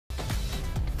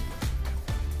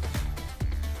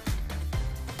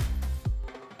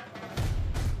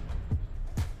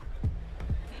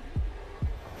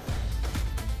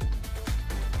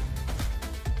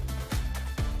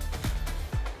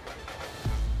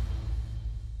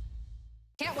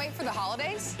for the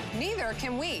holidays? Neither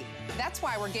can we. That's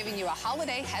why we're giving you a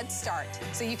holiday head start,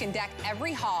 so you can deck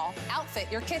every haul, outfit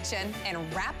your kitchen, and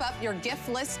wrap up your gift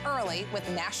list early with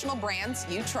national brands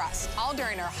you trust. All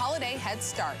during our holiday head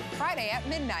start, Friday at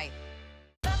midnight.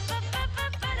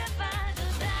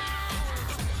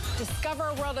 Discover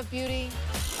a world of beauty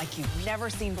like you've never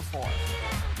seen before.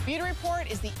 Beauty Report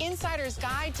is the insider's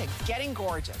guide to getting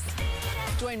gorgeous.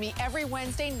 Join me every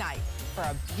Wednesday night for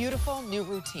a beautiful new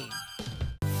routine.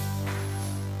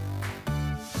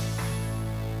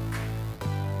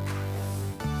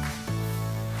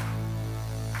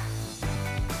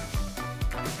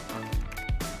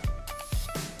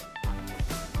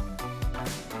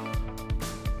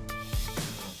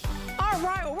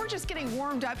 We're just getting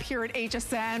warmed up here at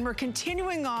HSN. We're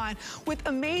continuing on with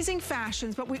amazing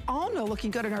fashions, but we all know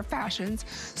looking good in our fashions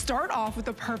start off with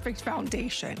the perfect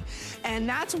foundation. And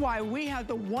that's why we have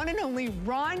the one and only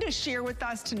Rhonda Shear with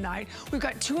us tonight. We've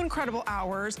got 2 incredible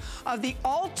hours of the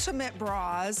ultimate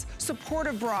bras,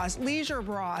 supportive bras, leisure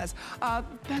bras,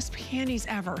 best panties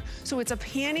ever. So it's a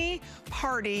panty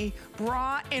party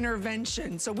bra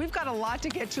intervention. So we've got a lot to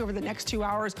get to over the next 2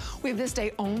 hours. We have this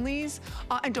day onlys,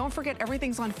 and don't forget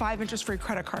everything's on 5 interest-free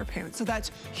credit card payments. So that's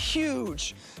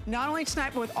huge. Not only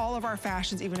tonight, but with all of our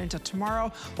fashions, even until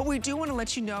tomorrow. But we do want to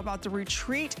let you know about the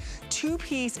Retreat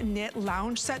 2-piece knit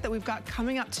lounge set that we've got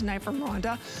coming up tonight from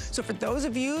Rhonda. So for those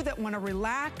of you that want to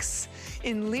relax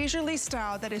in leisurely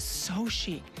style that is so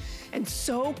chic and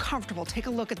so comfortable, take a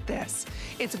look at this.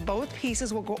 It's both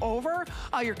pieces. We'll go over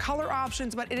your color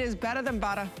options, but it is better than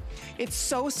butter. It's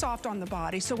so soft on the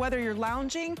body. So whether you're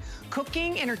lounging,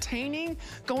 cooking, entertaining,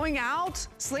 going out,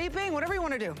 sleeping, whatever you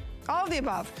want to do, all of the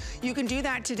above, you can do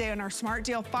that today on our Smart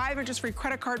Deal 5 interest-free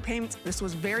credit card payments. This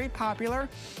was very popular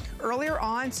earlier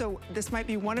on, so this might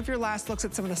be one of your last looks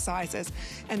at some of the sizes,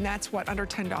 and that's what, under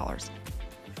 $10.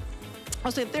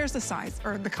 Also, there's the size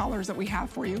or the colors that we have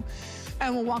for you,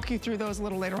 and we'll walk you through those a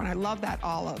little later on. I love that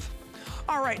olive.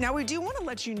 All right, now we do want to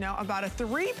let you know about a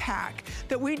 3-pack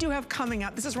that we do have coming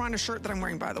up. This is Rhonda's shirt that I'm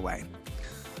wearing, by the way.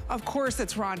 Of course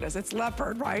it's Rhonda's, it's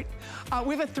leopard, right?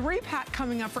 We have a 3-pack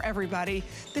coming up for everybody.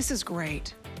 This is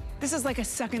great. This is like a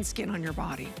second skin on your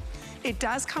body. It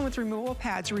does come with removable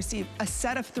pads. You receive a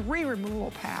set of 3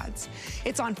 removable pads.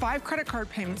 It's on 5 credit card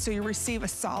payments, so you receive a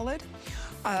solid,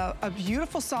 a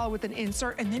beautiful solid with an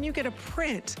insert, and then you get a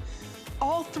print.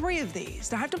 All 3 of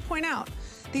these. Now I have to point out,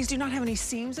 these do not have any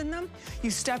seams in them. You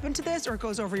step into this or it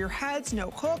goes over your heads,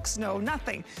 no hooks, no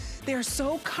nothing. They're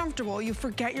so comfortable, you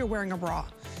forget you're wearing a bra.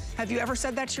 Have you ever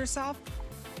said that to yourself?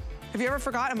 Have you ever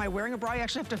forgot, am I wearing a bra? You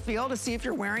actually have to feel to see if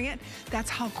you're wearing it. That's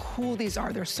how cool these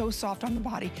are. They're so soft on the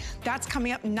body. That's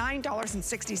coming up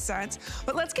 $9.60.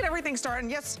 But let's get everything started.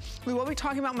 And yes, we will be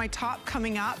talking about my top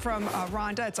coming up from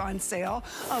Rhonda. It's on sale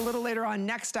a little later on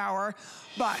next hour.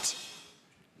 But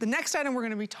the next item we're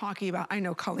gonna be talking about, I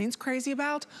know Colleen's crazy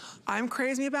about, I'm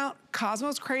crazy about,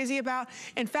 Cosmo's crazy about.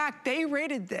 In fact, they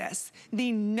rated this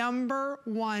the #1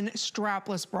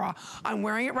 strapless bra. I'm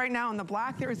wearing it right now in the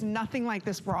black. There is nothing like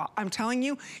this bra. I'm telling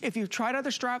you, if you've tried other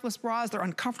strapless bras, they're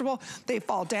uncomfortable, they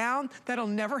fall down. That'll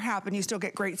never happen. You still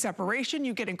get great separation,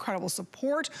 you get incredible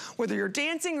support, whether you're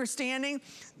dancing or standing.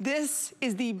 This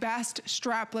is the best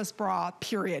strapless bra,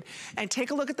 period. And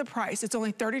take a look at the price. It's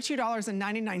only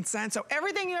 $32.99. So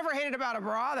everything you ever hated about a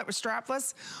bra that was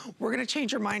strapless, we're gonna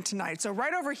change your mind tonight. So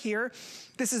right over here,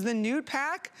 this is the nude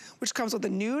pack, which comes with the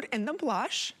nude and the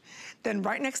blush. Then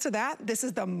right next to that, this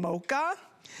is the mocha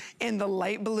and the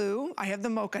light blue. I have the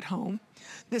mocha at home.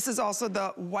 This is also the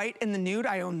white and the nude.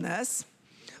 I own this.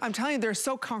 I'm telling you, they're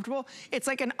so comfortable. It's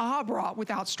like an bra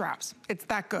without straps. It's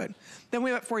that good. Then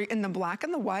we have it for you in the black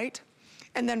and the white.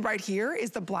 And then right here is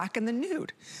the black and the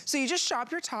nude. So you just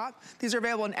shop your top. These are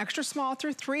available in extra small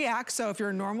through 3X. So if you're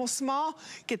a normal small,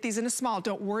 get these in a small.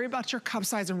 Don't worry about your cup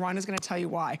size, and Rhonda's gonna tell you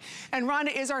why. And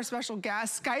Rhonda is our special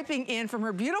guest, Skyping in from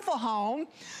her beautiful home,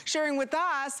 sharing with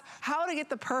us how to get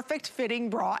the perfect fitting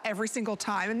bra every single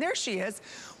time. And there she is,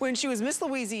 when she was Miss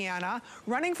Louisiana,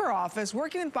 running for office,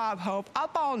 working with Bob Hope,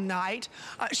 up all night.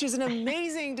 She's an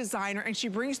amazing designer, and she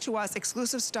brings to us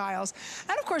exclusive styles.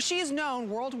 And of course, she is known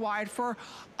worldwide for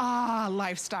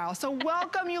lifestyle. So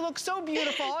welcome, you look so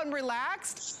beautiful and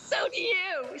relaxed. So do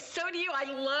you, so do you. I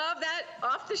love that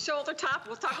off the shoulder top.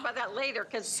 We'll talk about that later,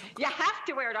 because you have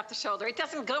to wear it off the shoulder. It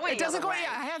doesn't go any other way.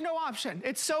 Yeah, I have no option.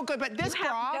 It's so good, but this bra. You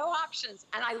have no options,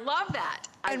 and I love that.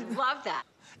 I love that.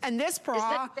 And this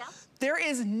bra, there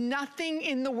is nothing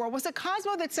in the world. Was it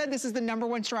Cosmo that said this is the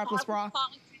 #1 strapless bra?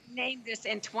 named this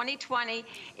in 2020,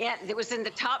 and it was in the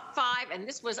top 5, and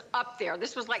this was up there.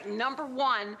 This was like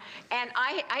 #1, and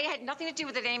I had nothing to do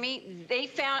with it, Amy. They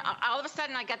found, all of a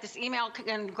sudden, I got this email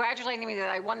congratulating me that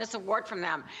I won this award from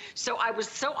them. So I was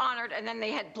so honored, and then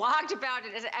they had blogged about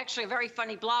it. It's actually a very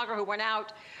funny blogger who went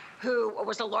out, who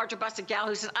was a larger busted gal,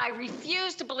 who says, I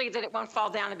refuse to believe that it won't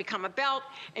fall down and become a belt.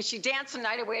 And she danced the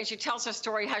night away, and she tells her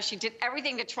story how she did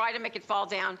everything to try to make it fall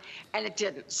down, and it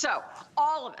didn't. So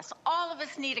all of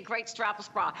us need a great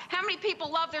strapless bra. How many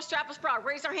people love their strapless bra?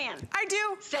 Raise their hand. I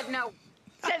do. Said no.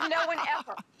 Said no one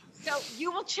ever. So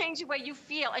you will change the way you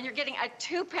feel, and you're getting a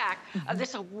 2-pack of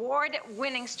this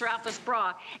award-winning strapless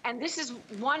bra. And this is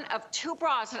one of 2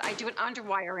 bras that I do an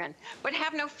underwire in. But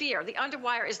have no fear. The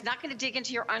underwire is not going to dig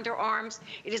into your underarms.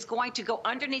 It is going to go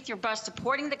underneath your bust,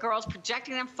 supporting the girls,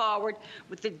 projecting them forward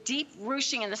with the deep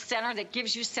ruching in the center that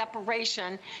gives you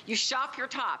separation. You shop your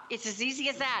top. It's as easy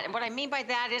as that. And what I mean by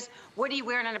that is, what do you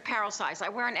wear in an apparel size? I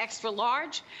wear an extra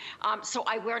large, so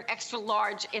I wear an extra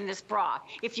large in this bra.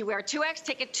 If you wear a 2X,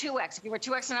 take a 2X. If you wear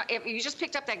 2X, if you just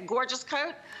picked up that gorgeous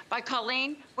coat by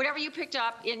Colleen, whatever you picked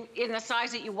up in the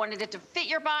size that you wanted it to fit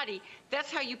your body,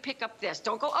 that's how you pick up this.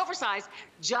 Don't go oversized,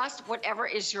 just whatever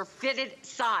is your fitted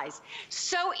size.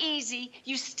 So easy,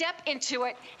 you step into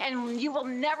it, and you will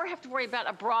never have to worry about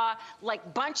a bra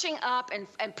like bunching up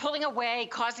and pulling away,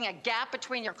 causing a gap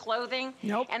between your clothing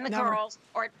and the girls,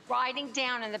 or riding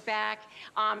down in the back.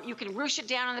 You can ruche it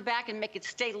down in the back and make it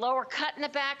stay lower cut in the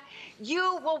back.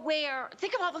 You will wear,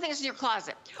 think of all the things in your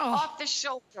closet. Off the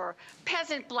shoulder,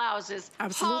 peasant blouses,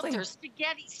 halters,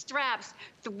 spaghetti straps,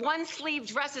 the one-sleeve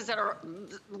dresses that are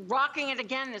rocking it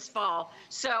again this fall.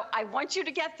 So I want you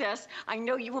to get this. I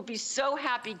know you will be so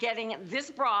happy getting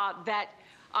this bra that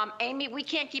Amy, we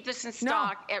can't keep this in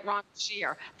stock at Rhonda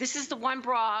Shear. This is the one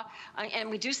bra, and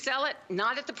we do sell it,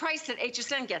 not at the price that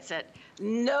HSN gets it.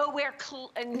 Nowhere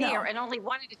near, and only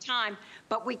one at a time,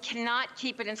 but we cannot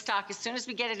keep it in stock. As soon as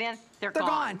we get it in, they're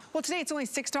gone. Well, today it's only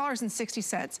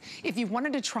 $6.60. If you've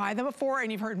wanted to try them before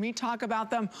and you've heard me talk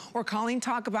about them, or Colleen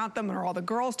talk about them, or all the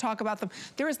girls talk about them,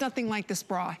 there is nothing like this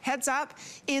bra. Heads up,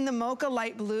 in the mocha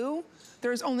light blue,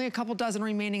 there's only a couple dozen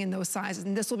remaining in those sizes,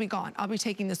 and this will be gone. I'll be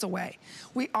taking this away.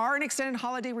 We are an extended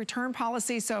holiday return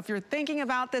policy, so if you're thinking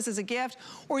about this as a gift,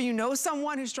 or you know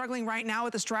someone who's struggling right now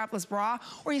with a strapless bra,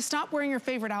 or you stop wearing your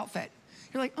favorite outfit,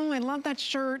 you're like, oh, I love that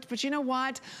shirt, but you know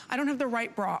what? I don't have the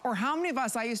right bra. Or how many of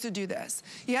us, I used to do this.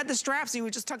 You had the straps, and you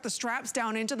would just tuck the straps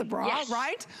down into the bra,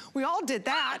 right? We all did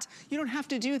that. You don't have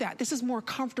to do that. This is more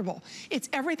comfortable. It's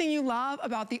everything you love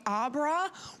about the bra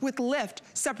with lift,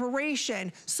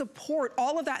 separation, support,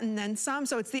 all of that and then some.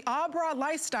 So it's the bra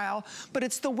lifestyle, but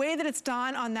it's the way that it's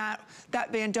done on that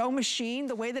bandeau machine,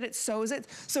 the way that it sews it.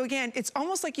 So again, it's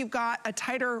almost like you've got a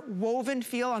tighter woven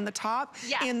feel on the top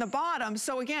and the bottom.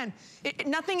 So again,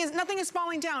 nothing is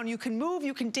falling down. You can move,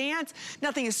 you can dance.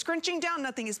 Nothing is scrunching down,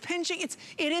 nothing is pinching. It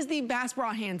is the best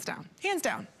bra, hands down, hands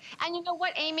down. And you know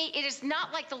what, Amy? It is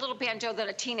not like the little bandeau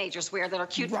that teenagers wear that are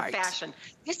cute for fashion.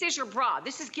 This is your bra.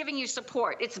 This is giving you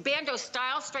support. It's bandeau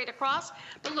style straight across.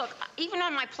 But look, even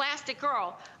on my plastic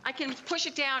girl, I can push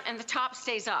it down and the top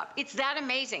stays up. It's that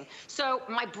amazing. So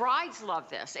my brides love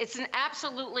this. It's an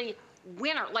absolutely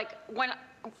winner. Like when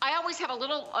I always have a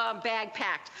little bag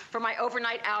packed for my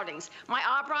overnight outings. My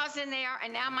bra's in there,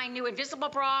 and now my new invisible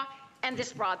bra and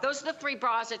this bra. Those are the 3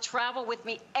 bras that travel with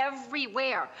me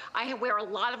everywhere. I wear a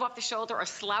lot of off the shoulder or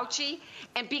slouchy,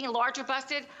 and being larger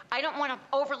busted, I don't want an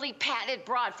overly padded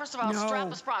bra. First of all,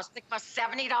 strapless bras, they cost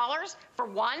 $70 for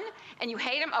one, and you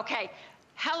hate them? Okay.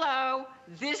 Hello,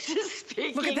 this is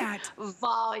speaking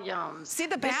volumes. See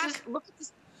the back? Look at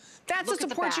this. That's the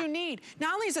support you need.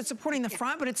 Not only is it supporting the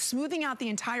front, but it's smoothing out the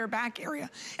entire back area.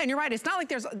 And you're right, it's not like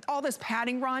there's all this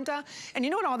padding, Rhonda. And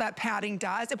you know what all that padding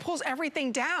does? It pulls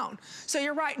everything down. So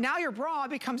you're right, now your bra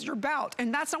becomes your belt.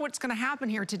 And that's not what's gonna happen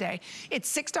here today.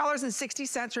 It's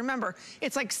 $6.60. Remember,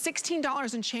 it's like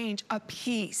 $16 and change a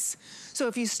piece. So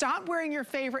if you stop wearing your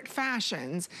favorite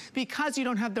fashions because you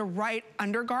don't have the right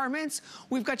undergarments,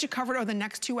 we've got you covered over the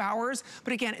next 2 hours.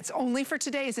 But again, it's only for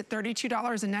today is at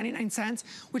 $32.99,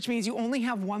 which means you only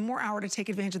have 1 more hour to take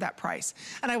advantage of that price.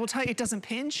 And I will tell you, it doesn't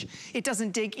pinch, it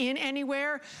doesn't dig in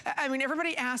anywhere. I mean,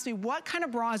 everybody asks me, what kind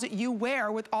of bras that you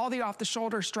wear with all the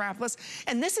off-the-shoulder strapless?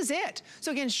 And this is it.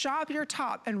 So again, shop your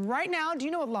top. And right now, do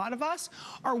you know a lot of us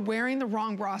are wearing the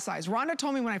wrong bra size? Rhonda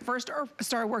told me when I first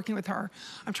started working with her,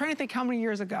 I'm trying to think how many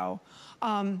years ago,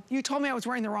 you told me I was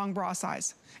wearing the wrong bra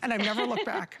size, and I've never looked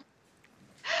back.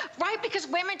 Right, because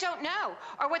women don't know.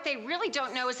 Or what they really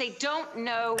don't know is they don't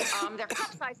know their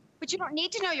cup size. But you don't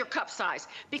need to know your cup size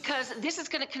because this is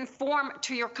going to conform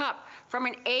to your cup from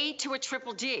an A to a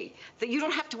triple D, that you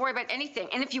don't have to worry about anything.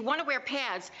 And if you want to wear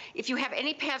pads, if you have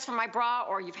any pads from my bra,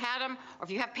 or you've had them, or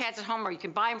if you have pads at home, or you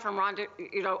can buy them from Rhonda,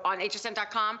 on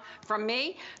hsn.com from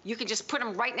me, you can just put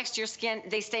them right next to your skin.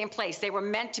 They stay in place. They were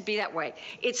meant to be that way.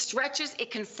 It stretches, it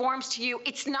conforms to you.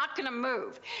 It's not going to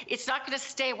move. It's not going to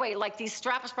stay away. Like these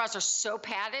strapless bras are so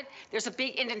padded, there's a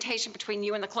big indentation between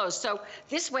you and the clothes. So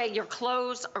this way your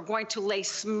clothes are going to lay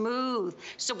smooth.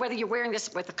 So whether you're wearing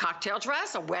this with a cocktail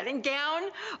dress, a wedding gown,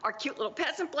 or cute little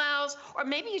peasant blouse, or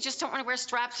maybe you just don't want to wear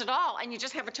straps at all and you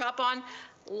just have a top on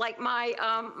like my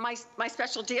my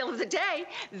special deal of the day,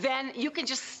 then you can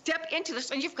just step into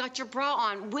this and you've got your bra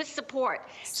on with support.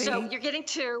 See? So you're getting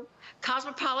two.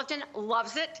 Cosmopolitan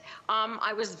loves it.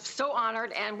 I was so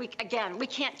honored, and we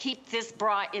can't keep this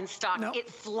bra in stock. Nope. It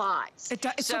flies.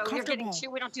 It's so comfortable. You're getting two.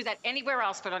 We don't do that anywhere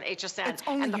else but on HSN. It's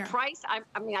only and the here. price,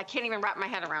 I mean, I can't even wrap my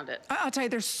head around it. I'll tell you,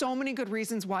 there's so many good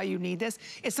reasons why you need this.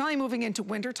 It's not only moving into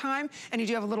wintertime, and you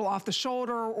do have a little off the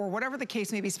shoulder, or whatever the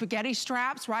case may be, spaghetti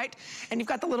straps, right? And you've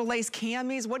got the little lace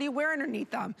camis. What do you wear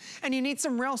underneath them? And you need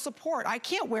some real support. I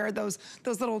can't wear those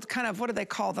little kind of, what do they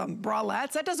call them?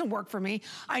 Bralettes. That doesn't work for me.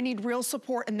 I need real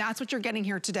support, and that's what you're getting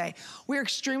here today. We're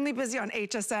extremely busy on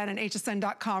HSN and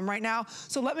hsn.com right now.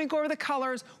 So let me go over the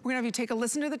colors. We're gonna have you take a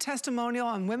listen to the testimonial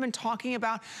on women talking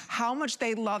about how much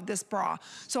they love this bra.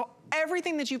 So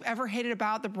everything that you've ever hated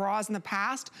about the bras in the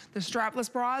past, the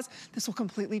strapless bras, this will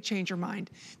completely change your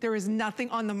mind. There is nothing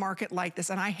on the market like this,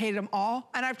 and I hated them all,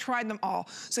 and I've tried them all.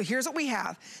 So here's what we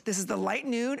have. This is the light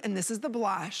nude, and this is the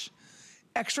blush.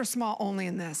 Extra small only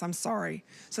in this, I'm sorry.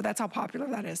 So that's how popular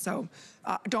that is. So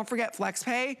don't forget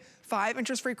FlexPay, 5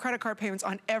 interest-free credit card payments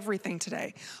on everything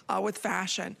today with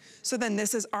fashion. So then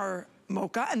this is our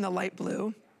mocha and the light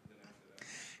blue.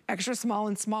 Extra small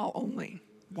and small only.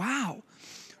 Wow.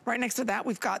 Right next to that,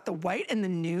 we've got the white and the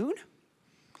nude.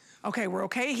 Okay, we're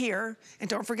okay here. And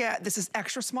don't forget, this is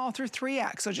extra small through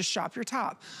 3X, so just shop your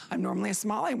top. I'm normally a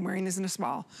small, I'm wearing this in a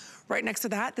small. Right next to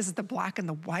that, this is the black and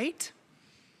the white.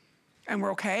 And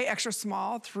we're okay, extra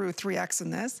small through 3X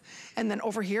in this. And then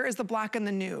over here is the black and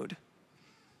the nude.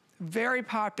 Very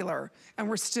popular, and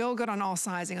we're still good on all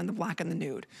sizing on the black and the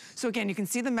nude. So again, you can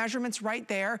see the measurements right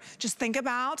there. Just think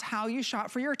about how you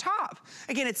shop for your top.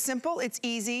 Again, it's simple, it's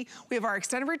easy. We have our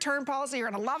extended return policy.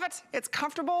 You're gonna love it. It's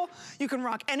comfortable. You can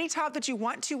rock any top that you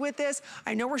want to with this.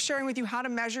 I know we're sharing with you how to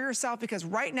measure yourself because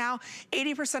right now,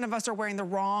 80% of us are wearing the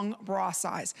wrong bra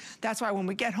size. That's why when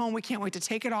we get home, we can't wait to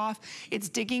take it off. It's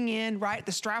digging in, right?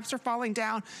 The straps are falling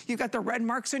down. You've got the red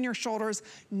marks on your shoulders,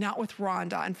 not with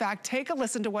Rhonda. In fact, take a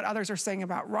listen to what others are saying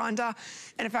about Rhonda,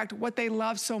 and in fact, what they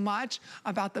love so much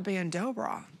about the bandeau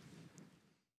bra.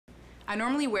 I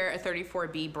normally wear a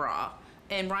 34B bra.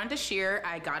 In Rhonda Shear,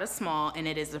 I got a small, and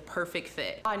it is a perfect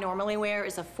fit. I normally wear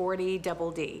is a 40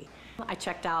 double D. I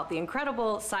checked out the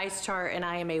incredible size chart, and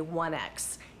I am a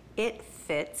 1X. It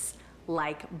fits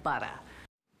like butter.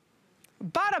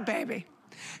 Butter, baby.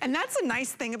 And that's a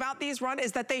nice thing about these, Rhonda,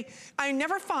 is that I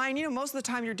never find, most of the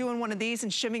time you're doing one of these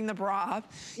and shimming the bra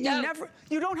up. No.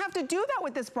 You don't have to do that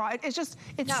with this bra. It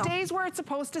stays where it's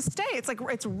supposed to stay. It's like,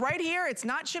 it's right here, it's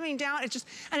not shimming down,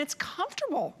 and it's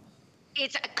comfortable.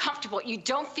 It's comfortable. You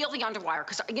don't feel the underwire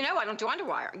because I don't do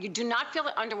underwire. You do not feel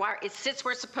the underwire. It sits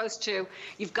where it's supposed to.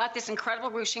 You've got this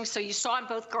incredible ruching. So you saw in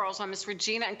both girls, on Miss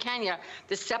Regina and Kenya,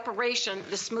 the separation,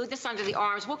 the smoothness under the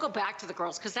arms. We'll go back to the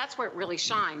girls because that's where it really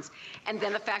shines. And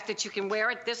then the fact that you can wear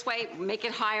it this way, make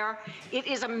it higher. It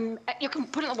is you can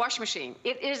put it in the washing machine.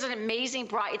 It is an amazing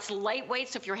bra. It's lightweight.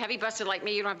 So if you're heavy busted like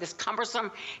me, you don't have this cumbersome,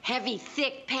 heavy,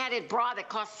 thick, padded bra that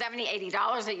costs $70,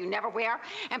 $80 that you never wear.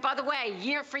 And by the way,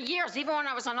 for years, even when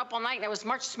I was on Up All Night and I was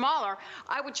much smaller,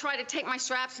 I would try to take my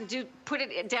straps and put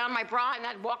it down my bra, and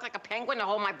I'd walk like a penguin to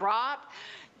hold my bra up.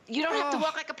 You don't have to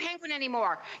walk like a penguin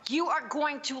anymore. You are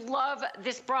going to love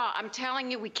this bra. I'm telling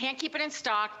you, we can't keep it in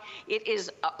stock. It is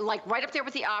like right up there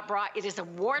with the bra. It is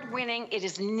award-winning. It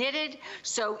is knitted,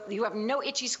 so you have no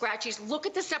itchy scratchies. Look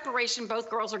at the separation both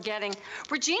girls are getting.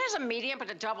 Regina's a medium, but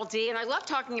a double D, and I love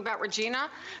talking about Regina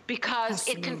because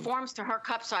it conforms to her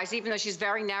cup size, even though she's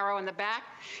very narrow in the back.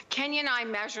 Kenya and I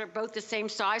measure both the same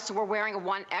size, so we're wearing a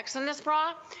 1X in this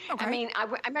bra. Okay. I mean,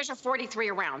 I measure 43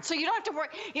 around, so you don't have to worry.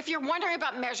 If you're wondering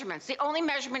about measurements, the only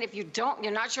measurement, if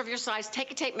you're not sure of your size,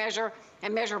 take a tape measure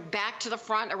and measure back to the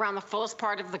front around the fullest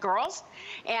part of the girls.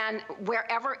 And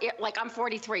wherever, like I'm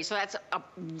 43, so that's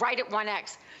right at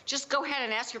 1X. Just go ahead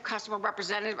and ask your customer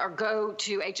representative or go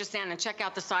to HSN and check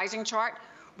out the sizing chart.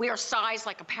 we are sized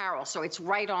like apparel, so it's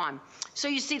right on. So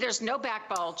you see there's no back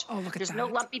bulge. Oh, look at there's that. no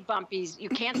lumpy bumpies. You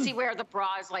can't see where the bra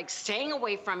is like staying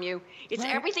away from you. It's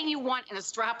everything you want in a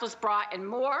strapless bra and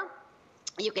more.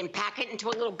 You can pack it into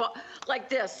a little like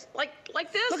this, like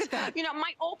this. Look at that. You know,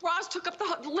 my old bras took up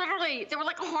literally, they were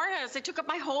like a harness. They took up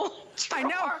my whole drawer. I know.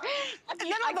 I And mean,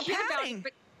 then all the kid about it, padding.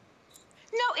 but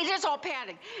no, it is all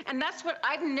padding. And that's what,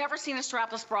 I've never seen a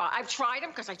strapless bra. I've tried them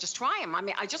because I just try them. I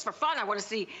mean, just for fun, I want to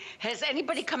see, has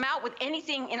anybody come out with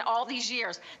anything in all these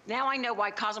years? Now I know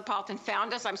why Cosmopolitan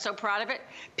found us. I'm so proud of it.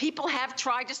 People have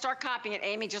tried to start copying it,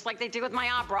 Amy, just like they did with my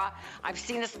bra. I've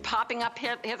seen this popping up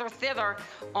hither thither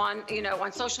on, you know,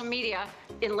 on social media.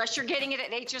 Unless you're getting it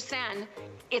at HSN,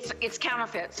 it's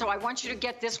counterfeit. So I want you to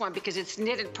get this one because it's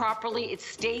knitted properly. It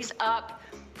stays up.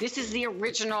 This is the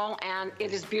original, and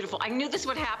it is beautiful. I knew this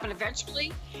would happen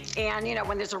eventually, and you know,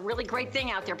 when there's a really great thing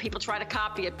out there, people try to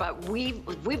copy it, but we've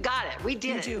got it. We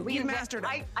did it. You've mastered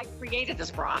it. I created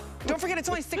this bra. Don't forget, it's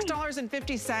only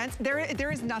 $6.50.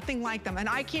 There is nothing like them, and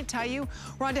I can't tell you,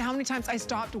 Rhonda, how many times I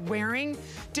stopped wearing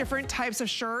different types of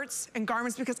shirts and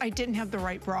garments because I didn't have the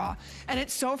right bra, and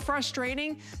it's so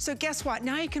frustrating. So guess what?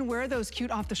 Now you can wear those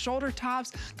cute off-the-shoulder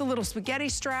tops, the little spaghetti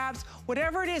straps,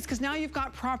 whatever it is, because now you've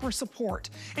got proper support.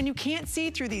 And you can't see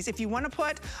through these. If you want to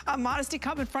put a modesty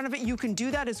cup in front of it, you can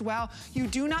do that as well. You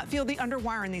do not feel the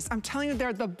underwire in these. I'm telling you,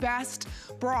 they're the best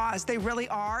bras. They really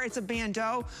are. It's a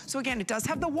bandeau. So again, it does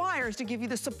have the wires to give you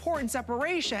the support and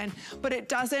separation, but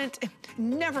it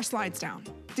never slides down.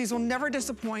 These will never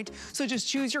disappoint. So just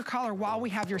choose your color while we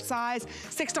have your size.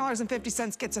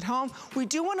 $6.50 gets it home. We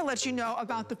do want to let you know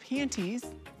about the panties.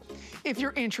 If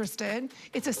you're interested,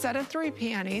 it's a set of 3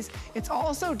 panties. It's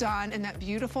also done in that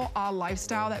beautiful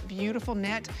lifestyle, that beautiful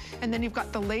knit. And then you've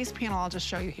got the lace panel, I'll just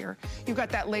show you here. You've got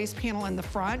that lace panel in the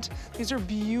front. These are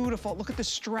beautiful. Look at the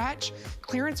stretch,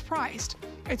 clearance priced.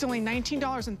 It's only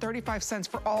 $19.35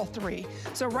 for all 3.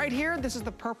 So right here, this is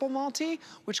the purple multi,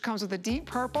 which comes with a deep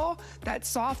purple, that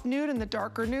soft nude and the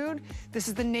darker nude. This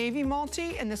is the navy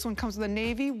multi, and this one comes with a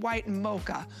navy, white, and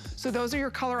mocha. So those are your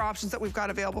color options that we've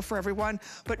got available for everyone.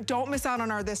 But don't miss out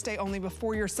on our this day only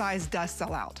before your size does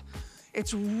sell out.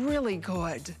 It's really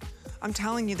good. I'm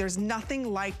telling you, there's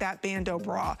nothing like that bandeau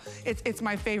bra. It's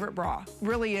my favorite bra,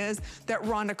 really is, that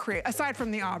Rhonda created, aside from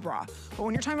the bra. But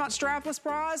when you're talking about strapless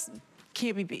bras,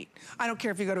 can't be beat. I don't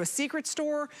care if you go to a secret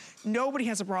store, nobody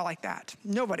has a bra like that.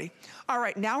 Nobody. All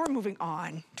right, now we're moving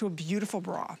on to a beautiful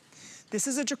bra. This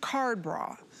is a jacquard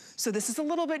bra. So this is a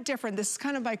little bit different. This is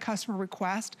kind of by customer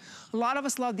request. A lot of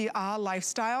us love the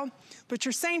lifestyle, but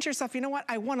you're saying to yourself, you know what?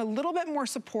 I want a little bit more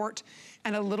support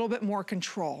and a little bit more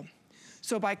control.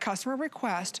 So by customer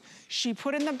request, she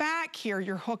put in the back here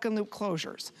your hook and loop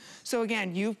closures. So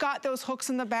again, you've got those hooks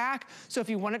in the back. So if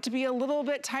you want it to be a little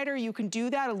bit tighter, you can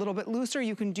do that. A little bit looser,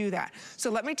 you can do that.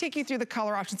 So let me take you through the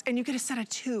color options, and you get a set of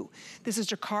 2. This is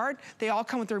jacquard. They all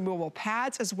come with removable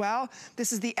pads as well.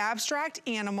 This is the abstract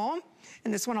animal,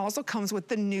 and this one also comes with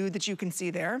the nude that you can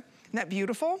see there. Isn't that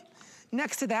beautiful?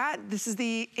 Next to that, this is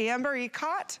the amber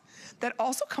ikat that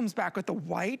also comes back with the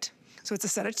white. So it's a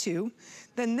set of 2.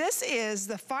 Then this is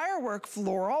the firework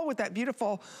floral with that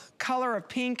beautiful color of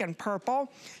pink and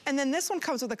purple. And then this one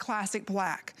comes with a classic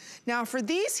black. Now for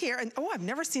these here, and oh, I've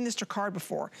never seen this jacquard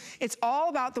before. It's all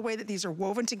about the way that these are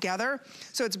woven together.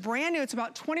 So it's brand new. It's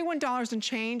about $21 and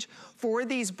change for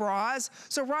these bras.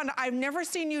 So Rhonda, I've never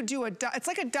seen you do it's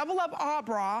like a double up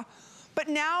bra, but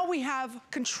now we have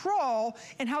control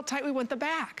in how tight we want the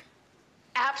back.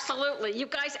 Absolutely. You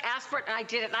guys asked for it, and I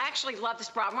did it. And I actually love this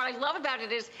bra. And what I love about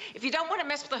it is if you don't want to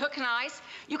mess with the hook and eyes,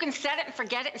 you can set it and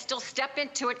forget it and still step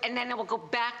into it, and then it will go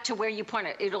back to where you point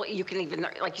it. You can even,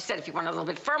 like you said, if you want a little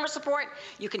bit firmer support,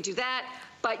 you can do that.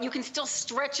 But you can still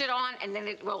stretch it on, and then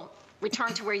it will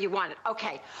return to where you want it.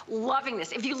 Okay, loving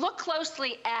this. If you look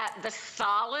closely at the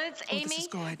solids, Amy,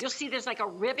 you'll see there's like a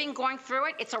ribbing going through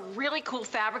it. It's a really cool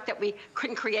fabric that we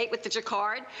couldn't create with the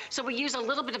jacquard. So we use a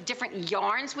little bit of different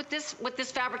yarns with this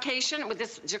fabrication, with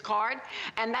this jacquard,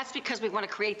 and that's because we want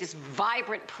to create this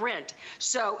vibrant print.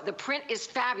 So the print is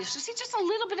fabulous. You see just a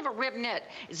little bit of a rib knit.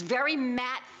 It's very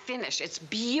matte finish. It's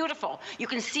beautiful. You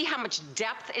can see how much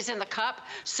depth is in the cup.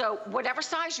 So whatever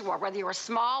size you are, whether you're a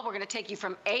small, we're going to take you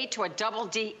from A to a double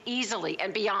D easily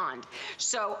and beyond.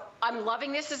 So I'm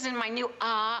loving this. This is in my new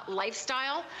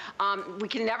lifestyle. We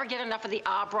can never get enough of the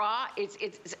bra.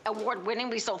 It's award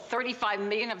winning. We sold 35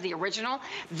 million of the original.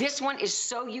 This one is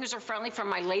so user friendly for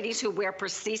my ladies who wear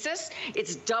prosthesis.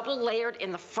 It's double layered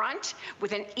in the front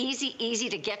with an easy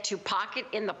to get to pocket.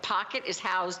 In the pocket is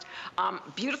housed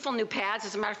beautiful new pads.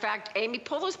 As a matter of fact, Amy,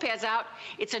 pull those pads out.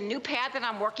 It's a new pad that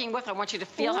I'm working with. I want you to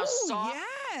feel how soft.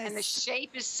 And the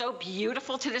shape is so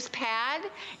beautiful to this pad.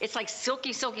 It's like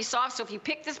silky, silky soft. So if you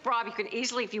pick this bra, you can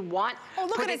easily, if you want, oh,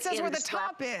 look at it, says where the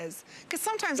top is. Because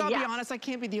sometimes, I'll be honest, I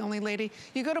can't be the only lady.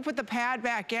 You go to put the pad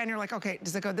back in, you're like, okay,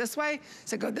 does it go this way?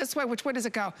 Does it go this way? Which way does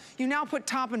it go? You now put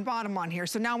top and bottom on here.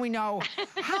 So now we know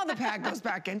how the pad goes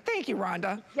back in. Thank you,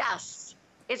 Rhonda. Yes.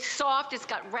 It's soft, it's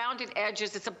got rounded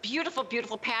edges. It's a beautiful,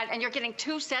 beautiful pad. And you're getting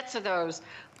 2 sets of those.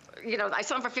 You know, I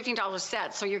sell them for $15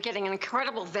 sets, so you're getting an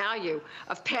incredible value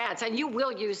of pads, and you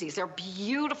will use these. They're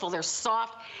beautiful, they're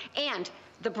soft, and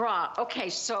the bra. Okay,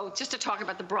 so just to talk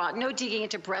about the bra, no digging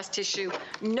into breast tissue,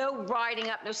 no riding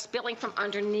up, no spilling from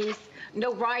underneath,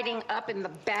 no riding up in the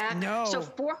back. No. So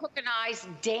 4 hook and eyes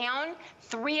down,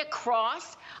 3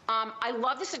 across. I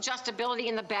love this adjustability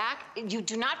in the back. You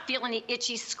do not feel any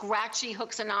itchy, scratchy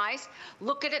hooks and eyes.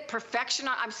 Look at it, perfection.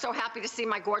 I'm so happy to see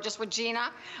my gorgeous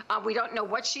Regina. We don't know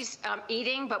what she's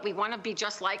eating, but we want to be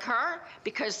just like her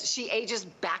because she ages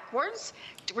backwards.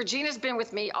 Regina's been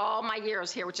with me all my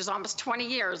years here, which is almost 20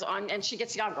 years, and she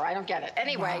gets younger. I don't get it.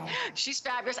 Anyway, wow. She's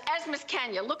fabulous. As Miss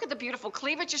Kenya, look at the beautiful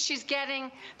cleavages she's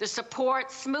getting, the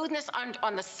support, smoothness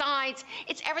on the sides.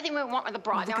 It's everything we want with the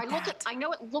bra. Now, I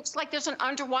know it looks like there's an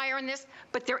underwire in this,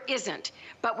 but there isn't.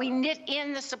 But we knit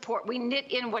in the support. We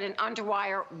knit in what an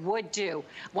underwire would do.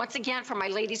 Once again, for my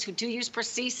ladies who do use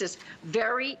prosthesis,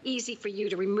 very easy for you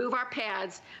to remove our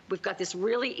pads. We've got this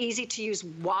really easy to use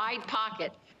wide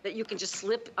pocket that you can just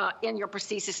slip in your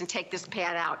prosthesis and take this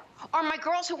pad out. Or my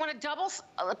girls who want a double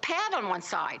pad on one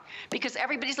side because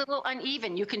everybody's a little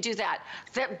uneven, you can do that.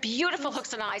 They're beautiful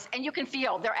hooks and eyes, and you can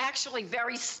feel they're actually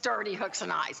very sturdy hooks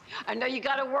and eyes. I know you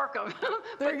gotta work them,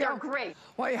 but they're great.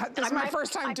 Well, yeah, this is my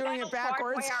first time doing it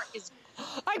backwards.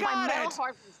 I got it. Metal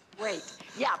hardware is great.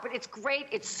 Yeah, but it's great,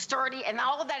 it's sturdy, and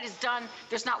all of that is done.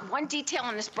 There's not one detail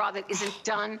in this bra that isn't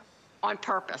done on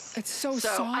purpose. It's so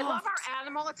soft. I love our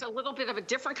animal. It's a little bit of a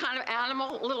different kind of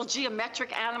animal, a little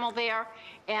geometric animal there.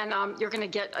 And you're going to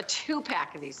get a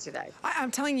 2-pack of these today. I'm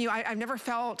telling you, I've never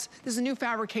felt, this is a new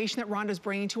fabrication that Rhonda's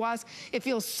bringing to us. It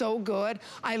feels so good.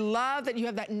 I love that you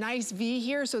have that nice V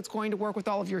here, so it's going to work with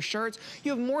all of your shirts.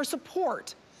 You have more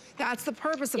support. That's the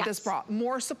purpose of this bra,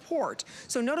 more support.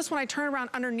 So notice when I turn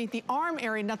around underneath the arm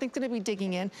area, nothing's gonna be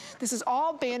digging in. This is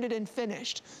all banded and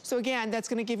finished. So again, that's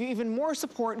gonna give you even more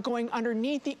support going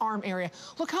underneath the arm area.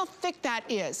 Look how thick that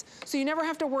is. So you never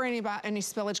have to worry about any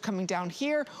spillage coming down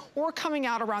here or coming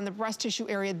out around the breast tissue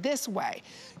area this way.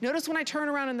 Notice when I turn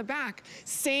around in the back,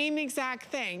 same exact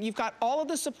thing. You've got all of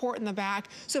the support in the back.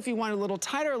 So if you want a little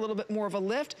tighter, a little bit more of a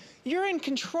lift, you're in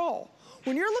control.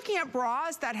 When you're looking at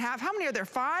bras that have, how many are there?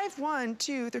 5, 1,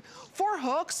 2, 3, 4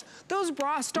 hooks. Those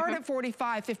bras start at $45,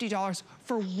 $50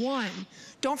 for one.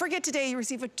 Don't forget today you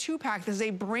receive a 2-pack. This is a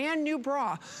brand new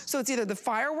bra. So it's either the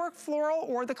Firework Floral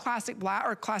or the Classic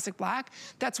Black.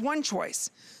 That's one choice.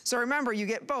 So remember, you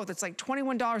get both. It's like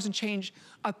 $21 and change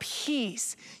a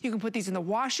piece. You can put these in the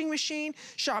washing machine,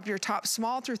 shop your top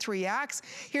small through 3X.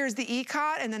 Here's the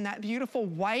E-Cot and then that beautiful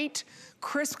white,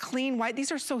 crisp, clean white.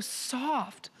 These are so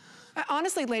soft.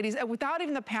 Honestly, ladies, without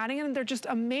even the padding in them, they're just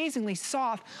amazingly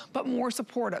soft, but more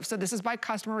supportive. So this is by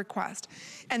customer request.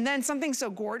 And then something so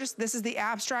gorgeous, this is the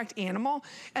abstract animal,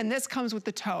 and this comes with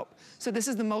the taupe. So this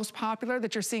is the most popular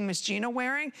that you're seeing Miss Gina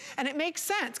wearing. And it makes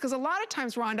sense, because a lot of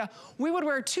times, Rhonda, we would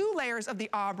wear 2 layers of the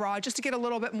bra just to get a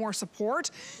little bit more support.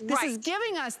 This is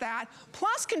giving us that,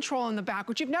 plus control in the back,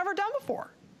 which you've never done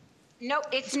before. No,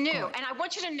 it's new. And I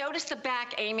want you to notice the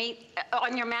back, Amy,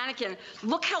 on your mannequin.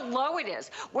 Look how low it is.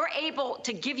 We're able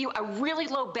to give you a really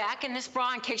low back in this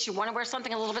bra in case you want to wear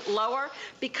something a little bit lower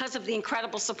because of the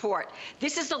incredible support.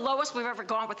 This is the lowest we've ever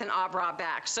gone with an bra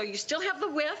back. So you still have the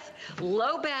width,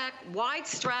 low back, wide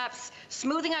straps,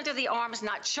 smoothing under the arms,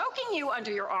 not choking you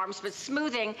under your arms, but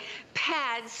smoothing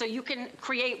pads so you can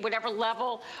create whatever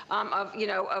level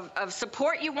of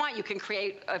support you want. You can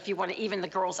create, if you want to even the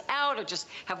girls out or just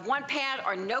have one pad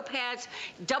or no pads,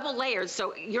 double layered,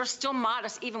 so you're still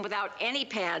modest even without any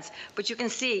pads, but you can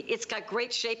see it's got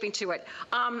great shaping to it.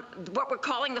 What we're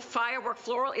calling the Firework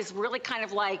Floral is really kind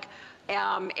of like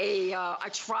a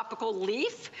tropical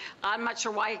leaf. I'm not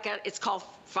sure why it's called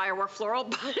Firework Floral,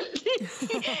 but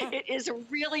it is a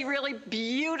really, really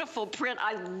beautiful print.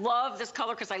 I love this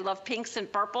color because I love pinks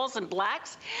and purples and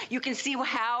blacks. You can see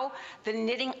how the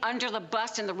knitting under the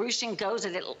bust and the ruching goes,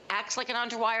 and it acts like an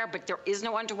underwire, but there is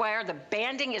no underwire. The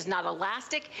banding is not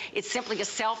elastic. It's simply a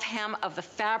self-hem of the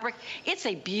fabric. It's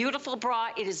a beautiful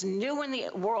bra. It is new in the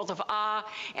world of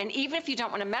and even if you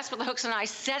don't want to mess with the hooks and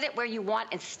eyes, set it where you want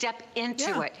and step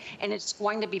into it, and it's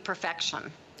going to be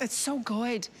perfection. It's so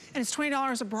good, and it's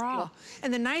 $20 a bra.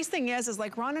 And the nice thing is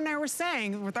like Ron and I were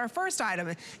saying with our first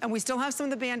item, and we still have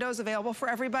some of the bandos available for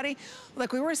everybody.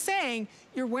 Like we were saying,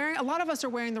 a lot of us are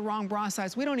wearing the wrong bra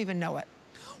size. We don't even know it.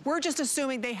 We're just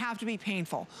assuming they have to be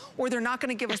painful or they're not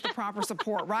gonna give us the proper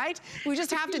support, right? We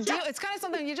just have to deal, it's kind of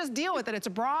something you just deal with it. It's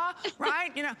a bra, right?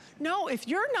 You know, no, if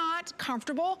you're not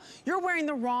comfortable, you're wearing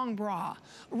the wrong bra.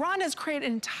 Ron has created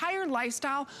an entire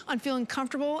lifestyle on feeling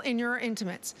comfortable in your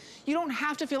intimates. You don't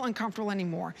have to feel uncomfortable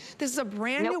anymore. This is a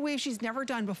brand new weave she's never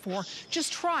done before.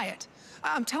 Just try it.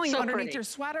 I'm telling you, underneath your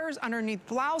sweaters, underneath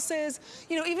blouses,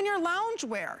 you know, even your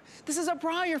loungewear. This is a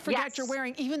bra you forget you're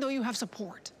wearing even though you have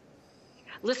support.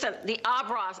 Listen, the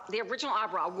bras, the original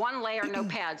bra, one layer, no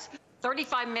pads.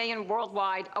 35 million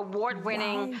worldwide,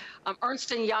 award-winning, Ernst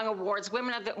 & Young Awards,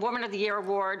 Woman of the Year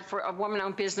Award for a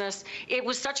woman-owned business. It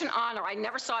was such an honor. I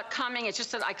never saw it coming. It's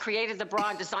just that I created the bra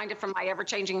and designed it for my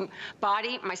ever-changing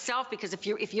body myself, because if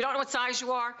you don't know what size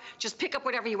you are, just pick up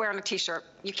whatever you wear on a t-shirt.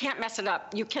 You can't mess it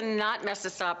up. You cannot mess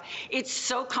this up. It's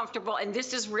so comfortable, and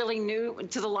this is really new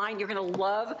to the line. You're gonna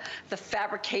love the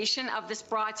fabrication of this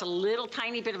bra. It's a little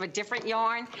tiny bit of a different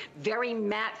yarn, very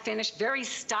matte finish, very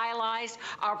stylized.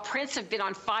 Our prints have been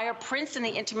on fire. Prints in the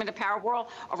intimate apparel world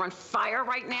are on fire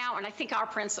right now, and I think our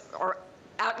prints are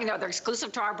out, you know, they're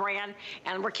exclusive to our brand,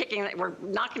 and we're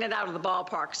knocking it out of the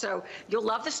ballpark. So you'll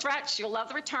love the stretch, you'll love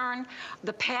the return.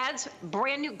 The pads,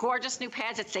 brand new, gorgeous new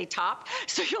pads that say top,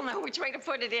 so you'll know which way to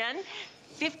put it in.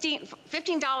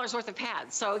 $15 worth of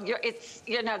pads. So it's,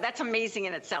 you know, that's amazing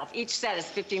in itself. Each set is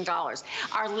 $15.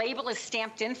 Our label is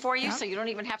stamped in for you, so you don't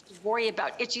even have to worry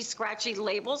about itchy, scratchy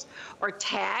labels or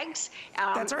tags.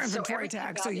 That's our inventory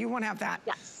tag, so you won't have that.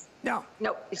 Yes. No.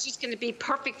 No, it's just going to be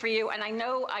perfect for you. And I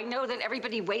know that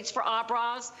everybody waits for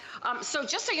bras. So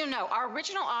just so you know, our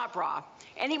original bra,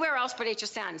 anywhere else but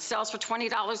HSN, sells for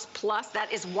 $20 plus.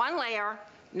 That is one layer,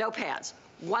 no pads.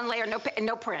 One layer,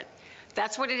 no print.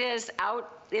 That's what it is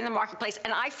out in the marketplace,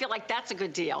 and I feel like that's a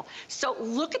good deal. So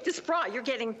look at this bra. You're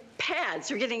getting pads.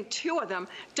 You're getting two of them,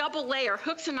 double layer,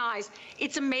 hooks and eyes.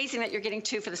 It's amazing that you're getting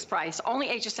two for this price. Only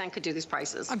HSN could do these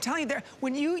prices. I'm telling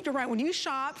you, you're right, when you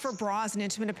shop for bras and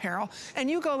intimate apparel,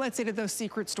 and you go, let's say, to those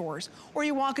secret stores, or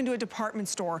you walk into a department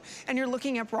store, and you're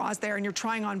looking at bras there, and you're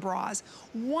trying on bras,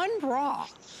 one bra,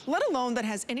 let alone that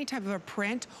has any type of a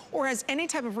print, or has any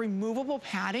type of removable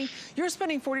padding, you're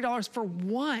spending $40 for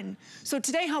one. So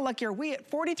today, how lucky are we? At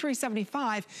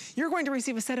 $43.75, you're going to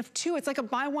receive a set of two. It's like a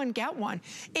buy one, get one.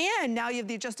 And now you have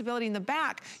the adjustability in the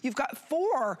back. You've got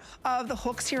 4 of the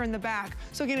hooks here in the back.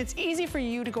 So again, it's easy for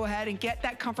you to go ahead and get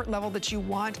that comfort level that you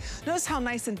want. Notice how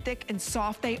nice and thick and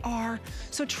soft they are.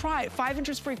 So try it. 5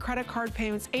 interest-free credit card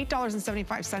payments,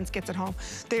 $8.75 gets it home.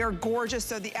 They are gorgeous.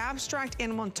 So the abstract,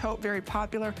 animal, and taupe, very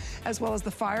popular, as well as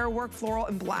the firework, floral,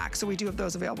 and black. So we do have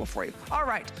those available for you. All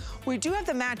right, we do have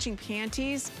the matching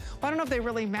panties. Well, I don't know if they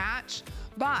really match,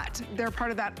 but they're part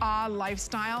of that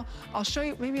lifestyle. I'll show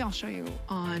you, maybe I'll show you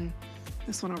on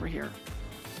this one over here.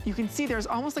 You can see there's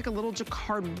almost like a little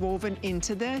jacquard woven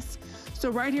into this. So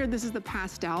right here, this is the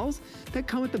pastels that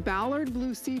come with the Ballard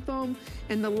Blue Seafoam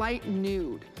and the light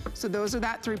nude. So those are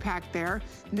that 3-pack there.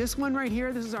 This one right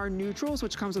here, this is our neutrals,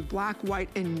 which comes with black, white,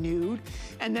 and nude.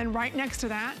 And then right next to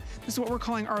that, this is what we're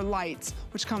calling our lights,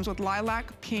 which comes with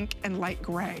lilac, pink, and light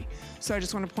gray. So I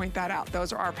just want to point that out.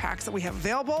 Those are our packs that we have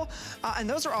available. And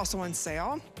those are also on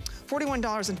sale.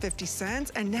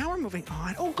 $41.50, and now we're moving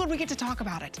on. Oh, good, we get to talk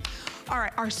about it. All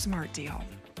right, our smart deal.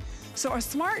 So a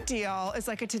smart deal is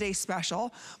like a Today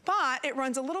Special, but it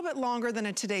runs a little bit longer than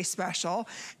a Today Special,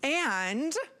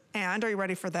 and are you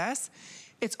ready for this?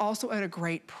 It's also at a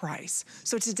great price.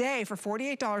 So today, for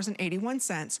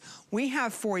 $48.81, we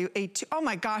have for you oh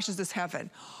my gosh, is this heaven?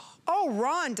 Oh,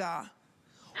 Rhonda,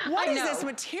 what is this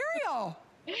material?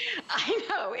 I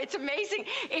know, it's amazing.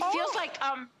 It feels like,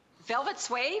 velvet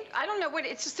suede? I don't know what,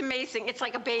 it's just amazing. It's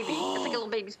like a baby. It's like a little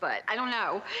baby's butt. I don't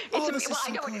know. It's well,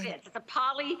 I know what it is. It's a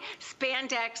poly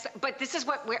spandex, but this is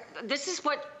what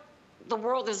the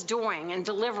world is doing and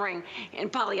delivering in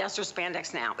polyester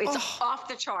spandex now. It's off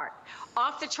the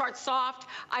chart soft.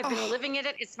 I've been living in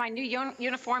it. It's my new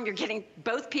uniform. You're getting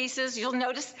both pieces. You'll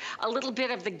notice a little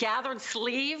bit of the gathered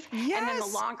sleeve and then the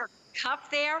longer cuff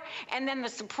there, and then the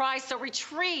surprise. So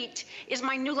Retreat is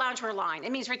my new loungewear line.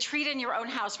 It means retreat in your own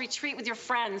house, retreat with your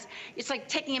friends. It's like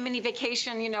taking a mini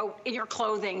vacation, you know, in your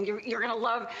clothing. You're gonna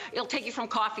love, it'll take you from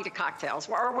coffee to cocktails,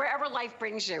 or wherever life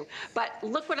brings you. But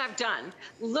look what I've done.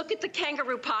 Look at the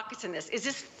kangaroo pockets in this. Is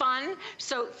this fun?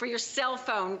 So for your cell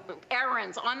phone,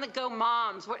 errands, on-the-go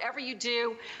moms, whatever you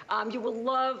do, you will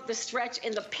love the stretch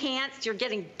in the pants. You're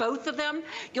getting both of them.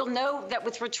 You'll know that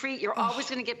with Retreat, you're always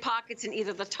gonna get pockets in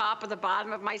either the top or the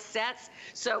bottom of my sets.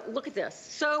 So look at this,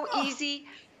 so easy.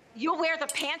 You'll wear the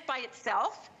pant by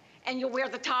itself, and you'll wear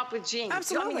the top with jeans.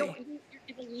 Absolutely. So, I mean,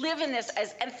 you'll live in this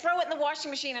and throw it in the washing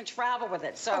machine and travel with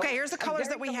it. So okay, here's the colors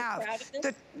that we have.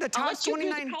 The top's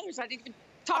 29. The colors. I didn't even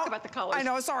talk about the colors. I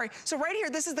know, sorry. So right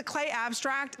here, this is the clay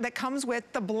abstract that comes with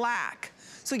the black.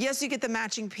 So yes, you get the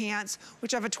matching pants,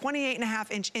 which have a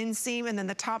 28.5-inch inseam, and then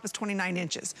the top is 29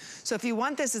 inches. So if you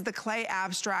want this is the clay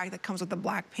abstract that comes with the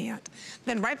black pant.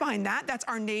 Then right behind that, that's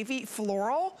our navy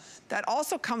floral. That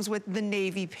also comes with the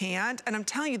navy pant. And I'm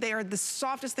telling you, they are the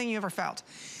softest thing you ever felt.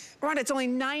 Rhonda, it's only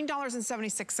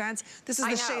 $9.76. This is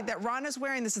the shade that Rhonda's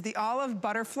wearing. This is the olive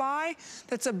butterfly.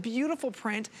 That's a beautiful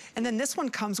print. And then this one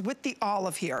comes with the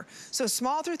olive here. So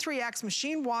small through 3X,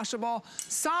 machine washable,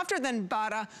 softer than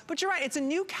butter. But you're right, it's a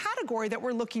new category that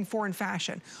we're looking for in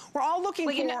fashion. We're all looking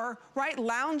for, right,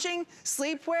 lounging,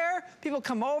 sleepwear. People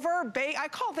come over, bake. I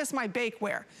call this my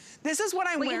bakewear. This is what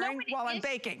I'm wearing while I'm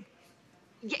baking.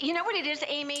 You know what it is,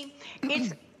 Amy?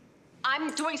 It's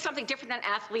I'm doing something different than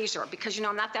athleisure because, you know,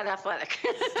 I'm not that athletic.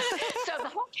 So the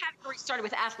whole category started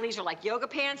with athleisure, like yoga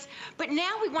pants, but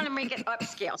now we want to make it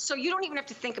upscale. So you don't even have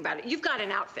to think about it. You've got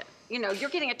an outfit. You know, you're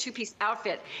getting a two-piece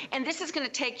outfit. And this is going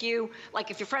to take you,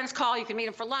 like if your friends call, you can meet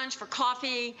them for lunch, for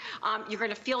coffee. You're going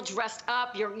to feel dressed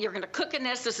up. You're going to cook in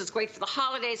this. This is great for the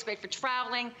holidays, great for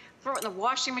traveling. Throw it in the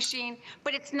washing machine,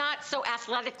 but it's not so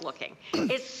athletic looking.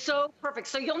 It's so perfect.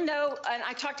 So you'll know, and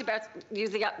I talked about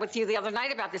with you the other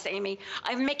night about this, Amy.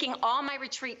 I'm making all my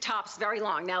Retreat tops very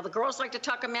long. Now, the girls like to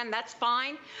tuck them in, that's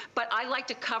fine, but I like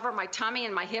to cover my tummy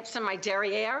and my hips and my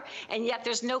derriere, and yet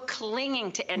there's no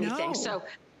clinging to anything. No. So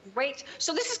great.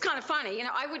 So this is kind of funny. You know,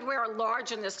 I would wear a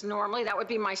large in this normally. That would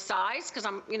be my size because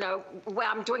I'm, you know,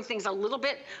 I'm doing things a little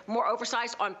bit more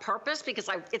oversized on purpose because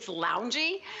it's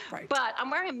loungy. Right. But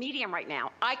I'm wearing a medium right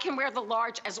now. I can wear the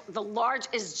large as the large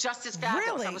is just as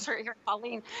fabulous. Really? I was hearing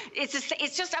Colleen. It's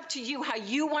just up to you how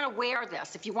you want to wear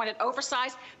this. If you want it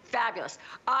oversized, fabulous.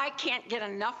 I can't get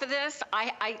enough of this.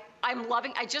 I'm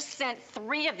loving, I just sent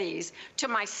 3 of these to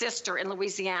my sister in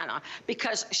Louisiana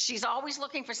because she's always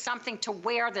looking for something to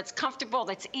wear that's comfortable,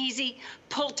 that's easy,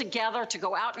 pulled together to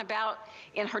go out and about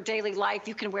in her daily life.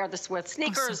 You can wear this with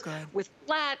sneakers, with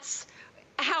flats,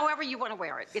 however you want to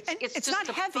wear it. It's just not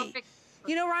heavy.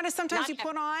 You know, Rhonda, sometimes you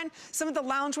put on some of the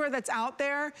loungewear that's out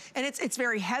there, and it's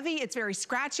very heavy, it's very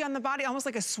scratchy on the body, almost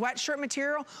like a sweatshirt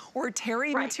material or a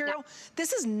terry material. No.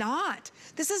 This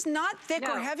is not thick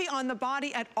or heavy on the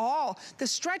body at all. The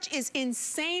stretch is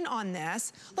insane on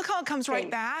this. Look how it comes right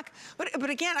back.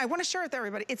 But again, I want to share with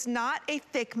everybody, it's not a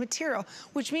thick material,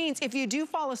 which means if you do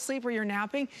fall asleep or you're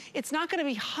napping, it's not going to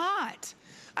be hot.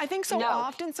 I think so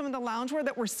often some of the loungewear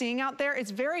that we're seeing out there,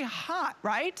 it's very hot,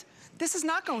 right? This is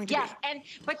not going to be.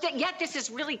 But yet this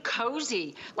is really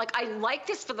cozy. Like, I like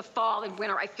this for the fall and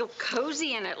winter. I feel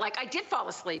cozy in it. Like, I did fall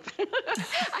asleep.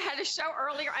 I had a show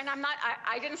earlier, and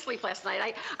I didn't sleep last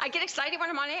night. I get excited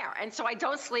when I'm on air, and so I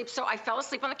don't sleep. So I fell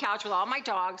asleep on the couch with all my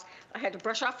dogs. I had to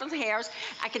brush off the hairs.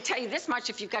 I can tell you this much,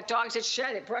 if you've got dogs that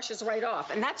shed, it brushes right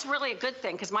off. And that's really a good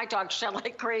thing, because my dogs shed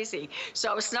like crazy. So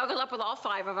I was snuggled up with all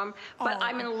 5 of them. But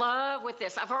I'm in love with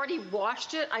this. I've already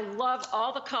washed it. I love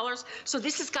all the colors. So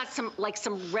this has got some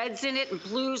reds in it and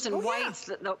blues and whites,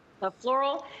 the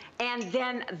floral. And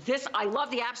then this, I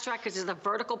love the abstract because it's a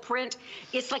vertical print.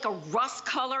 It's like a rust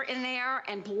color in there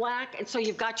and black. And so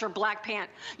you've got your black pant.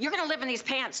 You're going to live in these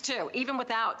pants too, even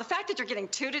without. The fact that you're getting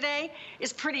 2 today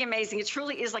is pretty amazing. It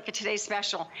truly is like a today's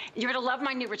special. You're going to love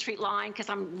my new Retreat line because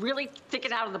I'm really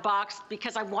thinking out of the box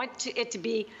because I want it to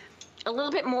be a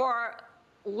little bit more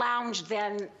lounge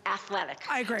than athletic.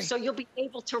 I agree. So you'll be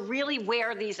able to really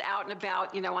wear these out and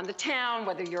about, you know, on the town,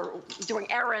 whether you're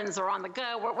doing errands or on the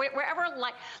go, wherever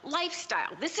lifestyle.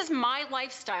 This is my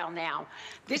lifestyle now.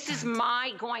 This is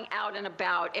my going out and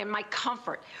about and my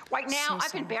comfort. Right now,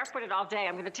 I've been barefooted all day.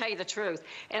 I'm going to tell you the truth.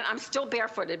 And I'm still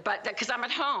barefooted, but because I'm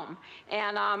at home.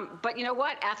 And but you know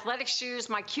what? Athletic shoes,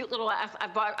 my cute little,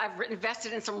 I've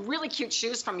invested in some really cute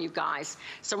shoes from you guys.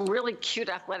 Some really cute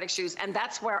athletic shoes. And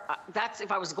that's where, if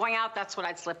if I was going out, that's what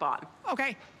I'd slip on.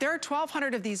 Okay, there are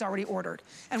 1,200 of these already ordered,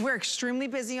 and we're extremely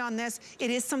busy on this.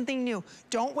 It is something new.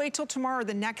 Don't wait till tomorrow or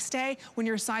the next day when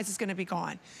your size is gonna be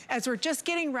gone. As we're just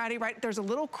getting ready, right, there's a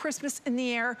little Christmas in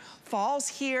the air, fall's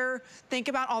here. Think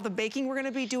about all the baking we're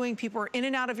gonna be doing. People are in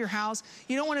and out of your house.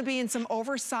 You don't wanna be in some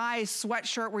oversized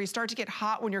sweatshirt where you start to get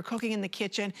hot when you're cooking in the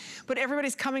kitchen, but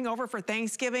everybody's coming over for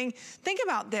Thanksgiving. Think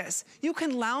about this. You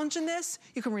can lounge in this,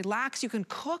 you can relax, you can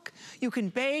cook, you can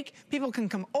bake, people can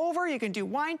come over, you can do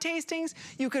wine tastings,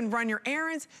 you can run your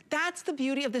errands. That's the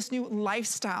beauty of this new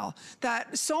lifestyle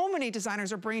that so many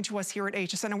designers are bringing to us here at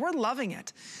HSN, and we're loving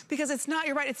it. Because it's not,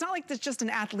 you're right, it's not like this just an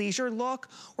athleisure look,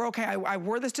 where okay, I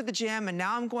wore this to the gym and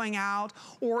now I'm going out,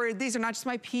 or these are not just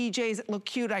my PJs that look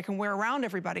cute I can wear around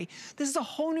everybody. This is a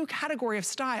whole new category of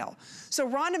style. So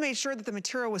Rhonda made sure that the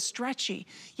material was stretchy,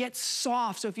 yet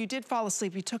soft, so if you did fall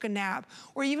asleep, you took a nap,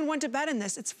 or you even went to bed in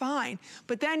this, it's fine.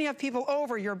 But then you have people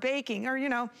over, you're baking, or you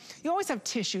know, you always have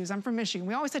tissues. I'm from Michigan,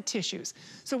 we always had tissues.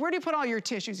 So where do you put all your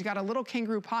tissues? You got a little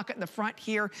kangaroo pocket in the front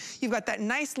here. You've got that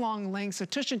nice long length, so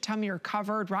tush and tummy are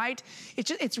covered, right?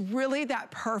 It's really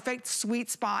that perfect sweet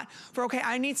spot for, okay,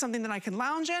 I need something that I can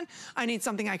lounge in, I need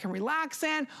something I can relax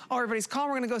in, oh, everybody's calm,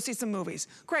 we're gonna go see some movies.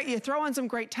 Great, you throw on some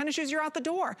great tennis shoes, you're out the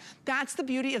door. That's the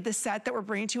beauty of this set that we're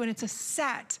bringing to you, and it's a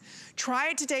set. Try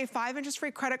it today, 5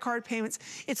 interest-free credit card payments.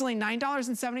 It's only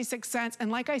 $9.76,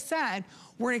 and like I said,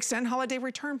 we're an extended holiday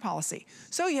return policy.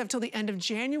 So you have till the end of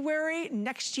January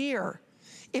next year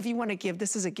if you want to give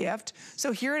this as a gift.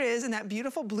 So here it is in that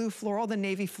beautiful blue floral, the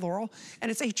navy floral,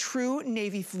 and it's a true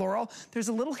navy floral. There's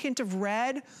a little hint of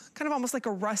red, kind of almost like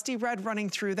a rusty red running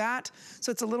through that.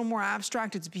 So it's a little more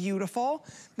abstract, it's beautiful.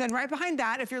 Then right behind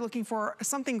that, if you're looking for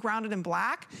something grounded in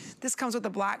black, this comes with the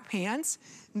black pants.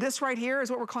 This right here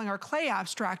is what we're calling our clay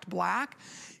abstract black.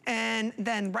 And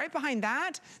then right behind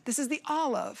that, this is the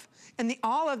olive. And the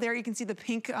olive there, you can see the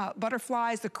pink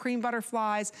butterflies, the cream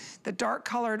butterflies, the dark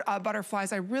colored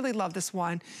butterflies. I really love this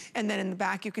one. And then in the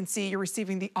back, you can see you're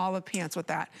receiving the olive pants with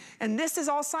that. And this is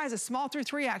all sizes, small through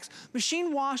 3X.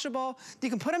 Machine washable.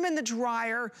 You can put them in the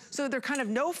dryer. So they're kind of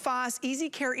no fuss, easy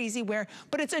care, easy wear.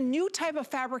 But it's a new type of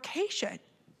fabrication.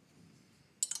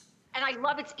 And I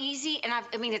love it's easy, and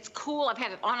I mean, it's cool. I've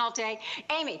had it on all day.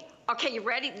 Amy, okay, you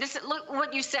ready? Look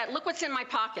what you said. Look what's in my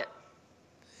pocket.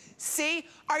 See,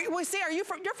 you're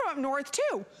from up north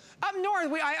too. Up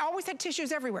north, I always had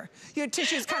tissues everywhere. You had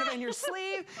tissues kind of in your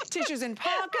sleeve, tissues in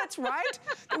pockets, right?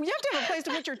 You have to have a place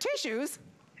to put your tissues.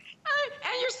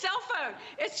 And your cell phone.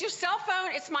 It's your cell phone,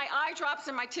 it's my eye drops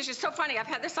and my tissue. So funny, I've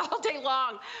had this all day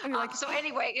long. So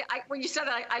anyway, when you said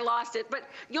that, I lost it. But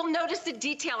you'll notice the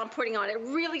detail I'm putting on it.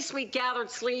 Really sweet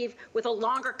gathered sleeve with a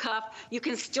longer cuff. You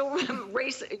can still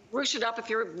ruche it up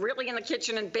if you're really in the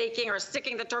kitchen and baking or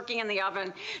sticking the turkey in the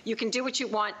oven. You can do what you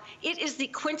want. It is the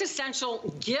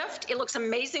quintessential gift. It looks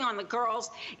amazing on the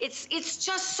girls. It's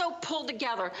just so pulled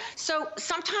together. So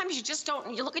sometimes you just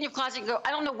don't, you look in your closet and go, I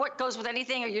don't know what goes with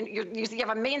anything, or you have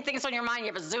a million things on your mind,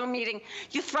 you have a Zoom meeting,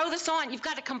 you throw this on, you've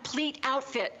got a complete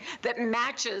outfit that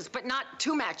matches, but not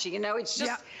too matchy, you know, it's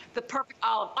just the perfect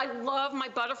olive. I love my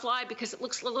butterfly because it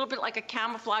looks a little bit like a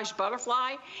camouflage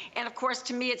butterfly, and of course,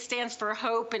 to me, it stands for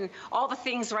hope and all the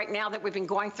things right now that we've been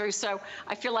going through, so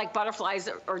I feel like butterflies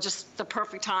are just the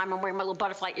perfect time. I'm wearing my little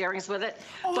butterfly earrings with it,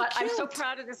 but cute. I'm so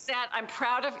proud of the set. I'm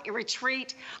proud of your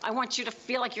retreat. I want you to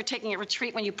feel like you're taking a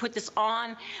retreat when you put this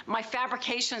on. My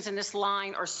fabrications in this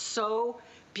line are so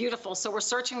beautiful. So we're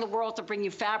searching the world to bring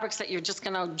you fabrics that you're just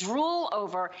going to drool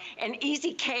over, and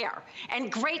easy care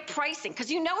and great pricing. Because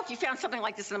you know, if you found something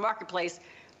like this in the marketplace,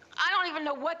 I don't even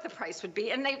know what the price would be.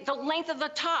 And the length of the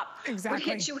top would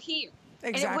hit you here.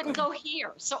 And it wouldn't go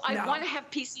here. So I want to have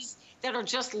pieces that are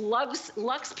just luxe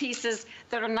pieces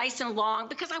that are nice and long,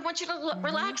 because I want you to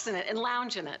relax in it and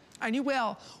lounge in it. And you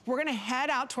will. We're going to head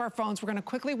out to our phones. We're going to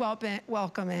quickly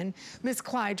welcome in Miss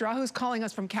Clydra, who's calling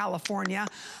us from California.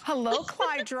 Hello,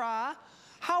 Clydra.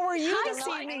 How are you this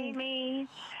evening? Amy.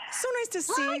 So nice to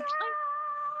see you.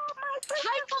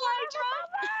 Hi, Clydra.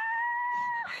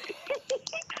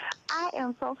 I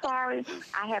am so sorry.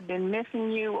 I have been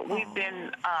missing you. We've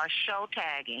been show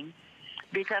tagging.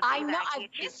 Because I get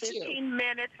you 15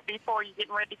 minutes before you're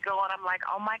getting ready to go, and I'm like,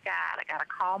 oh my God, I got to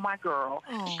call my girl.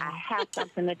 I have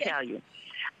something to tell you.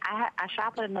 I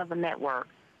shop at another network,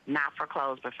 not for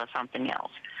clothes, but for something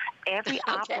else. Every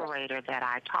operator that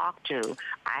I talk to,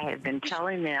 I have been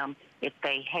telling them if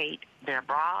they hate their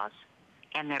bras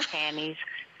and their panties,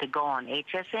 to go on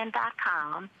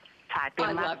hsn.com, type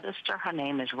in my sister. Her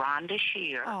name is Rhonda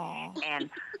Shear. And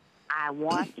I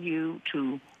want you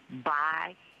to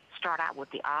start out with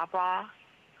the bra,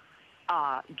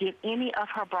 get any of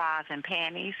her bras and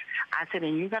panties. I said,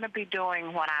 and you're going to be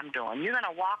doing what I'm doing. You're going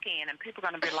to walk in, and people are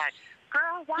going to be like,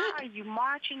 girl, why are you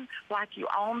marching like you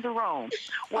own the room?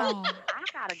 Well, I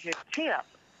got a good tip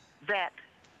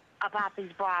about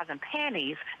these bras and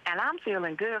panties, and I'm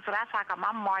feeling good. So that's like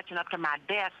I'm marching up to my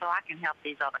desk so I can help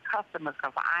these other customers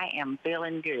because I am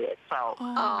feeling good. So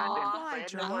I've been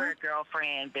spreading the word,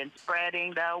 girlfriend, been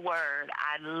spreading the word.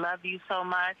 I love you so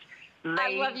much. Ladies, I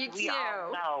love you too. We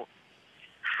all know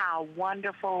how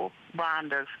wonderful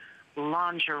Rhonda's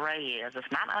lingerie is.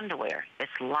 It's not underwear,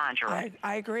 it's lingerie.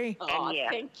 I agree. And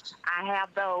yes, I have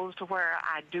those to where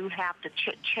I do have to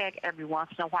check every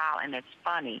once in a while, and it's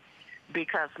funny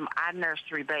because I nurse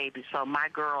 3 babies, so my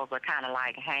girls are kind of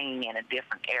like hanging in a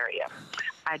different area.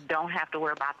 I don't have to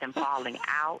worry about them falling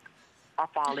out or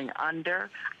falling under.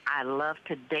 I love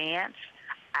to dance,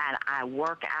 and I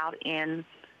work out in,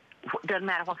 doesn't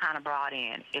matter what kind of bra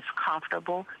in. It's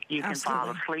comfortable. You can fall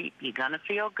asleep. You're going to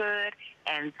feel good.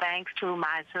 And thanks to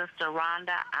my sister, Rhonda,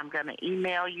 I'm going to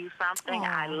email you something.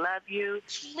 I love you.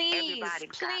 Please, everybody,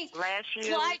 please. God bless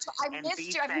you. I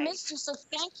missed you. I've missed you, so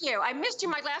thank you. I missed you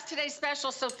my last Today's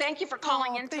Special, so thank you for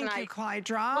calling in tonight. Thank you,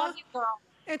 Clydra. Love you, girl.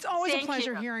 It's always a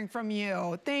pleasure hearing from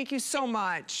you. Thank you so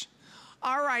much.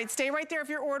 All right, stay right there if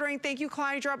you're ordering. Thank you,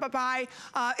 Clydra. Bye-bye.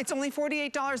 It's only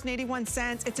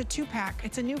 $48.81. It's a 2-pack.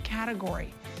 It's a new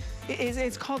category.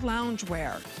 It's called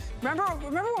loungewear. Remember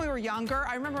when we were younger?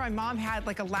 I remember my mom had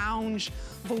like a lounge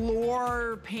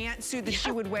velour pantsuit that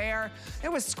she would wear.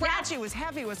 It was scratchy, it was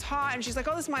heavy, it was hot, and she's like,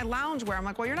 oh, this is my loungewear. I'm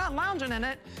like, well, you're not lounging in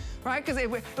it, right? Because it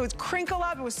would crinkle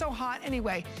up, it was so hot.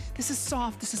 Anyway, this is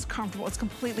soft, this is comfortable, it's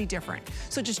completely different.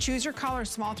 So just choose your color,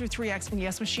 small through 3X, and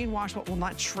yes, machine wash, but will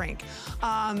not shrink.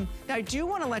 Now, I do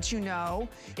want to let you know,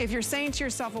 if you're saying to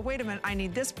yourself, well, wait a minute, I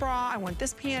need this bra, I want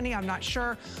this panty, I'm not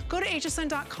sure, go to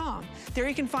hsn.com. There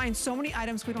you can find so many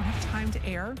items we don't have time to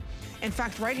air. In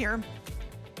fact, right here,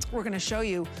 we're going to show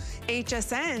you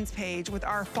HSN's page with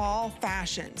our fall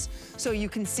fashions. So you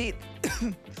can see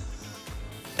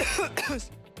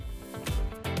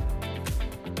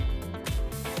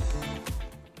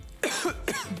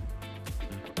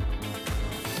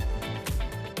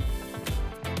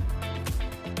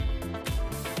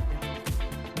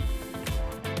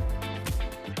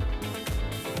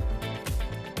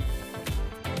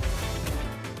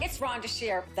Rhonda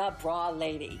Shear, the bra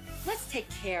lady. Let's take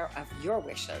care of your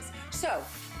wishes. So,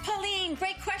 Pauline,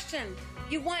 great question.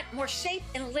 You want more shape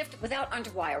and lift without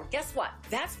underwire. Guess what?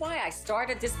 That's why I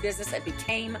started this business and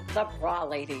became the bra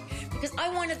lady. Because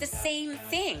I wanted the same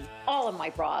thing. All of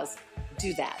my bras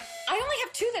do that. I only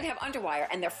have 2 that have underwire,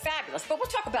 and they're fabulous, but we'll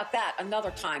talk about that another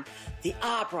time. The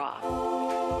bra.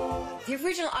 The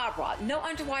original bra, no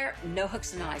underwire, no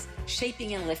hooks and eyes,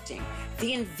 shaping and lifting.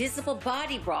 The invisible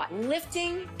body bra,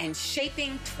 lifting and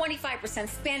shaping, 25%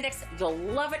 spandex. You'll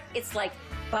love it. It's like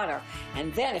butter.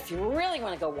 And then if you really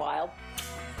want to go wild,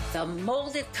 the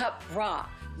molded cup bra,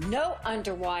 no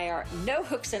underwire, no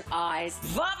hooks and eyes.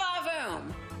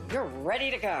 Va-va-voom. You're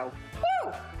ready to go.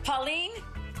 Woo! Pauline,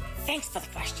 thanks for the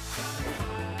question.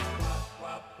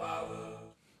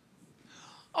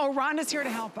 Oh, Rhonda's here to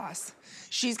help us.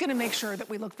 She's gonna make sure that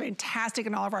we look fantastic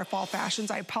in all of our fall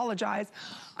fashions. I apologize.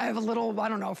 I have a little, I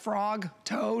don't know, frog,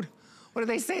 toad. What do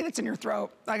they say that's in your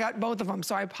throat? I got both of them,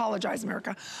 so I apologize,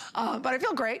 America. But I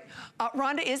feel great.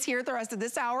 Rhonda is here the rest of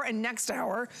this hour and next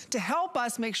hour to help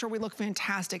us make sure we look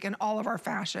fantastic in all of our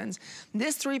fashions.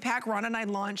 This 3-pack Rhonda and I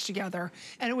launched together,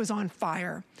 and it was on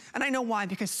fire. And I know why,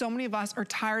 because so many of us are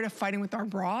tired of fighting with our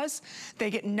bras. They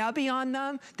get nubby on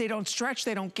them, they don't stretch,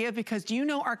 they don't give, because you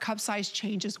know our cup size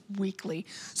changes weekly.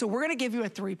 So we're gonna give you a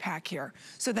 3-pack here.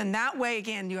 So then that way,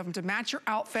 again, you have them to match your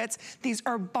outfits. These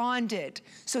are bonded.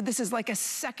 So this is like a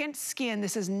second skin.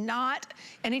 This is not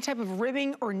any type of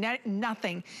ribbing or net,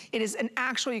 nothing. It is an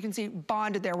actual, you can see,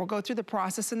 bonded there. We'll go through the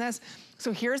process in this.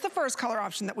 So here's the first color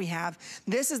option that we have.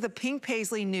 This is the pink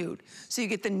paisley nude. So you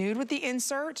get the nude with the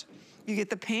insert, you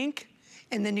get the pink,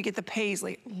 and then you get the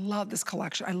paisley. Love this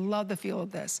collection. I love the feel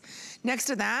of this. Next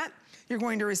to that, you're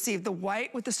going to receive the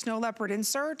white with the snow leopard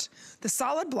insert, the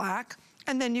solid black,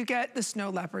 and then you get the snow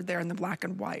leopard there in the black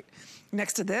and white.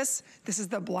 Next to this is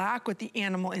the black with the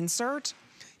animal insert,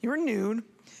 your nude,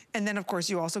 and then of course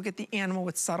you also get the animal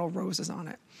with subtle roses on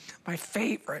it. My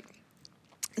favorite,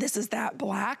 this is that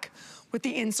black with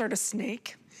the insert of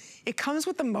snake. It comes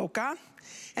with the mocha,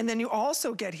 And then you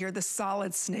also get here the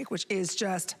solid snake, which is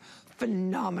just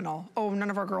phenomenal. Oh, none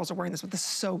of our girls are wearing this, but this is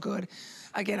so good.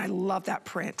 Again, I love that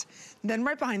print. Then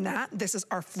right behind that, this is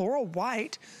our floral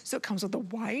white. So it comes with the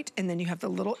white, and then you have the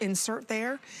little insert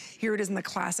there. Here it is in the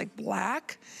classic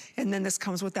black. And then this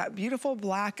comes with that beautiful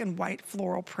black and white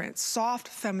floral print. Soft,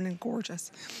 feminine,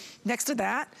 gorgeous. Next to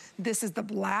that, this is the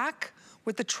black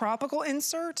with the tropical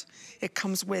insert. It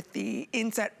comes with the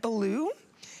inset blue.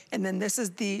 And then this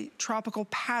is the tropical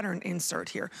pattern insert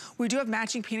here. We do have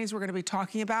matching panties we're gonna be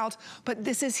talking about, but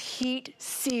this is heat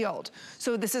sealed.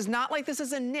 So this is not like this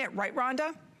is a knit, right,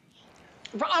 Rhonda?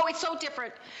 Oh, it's so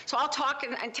different. So I'll talk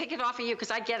and take it off of you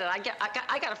because I get it.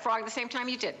 I got a frog at the same time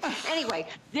you did. Anyway,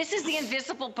 this is the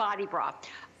invisible body bra.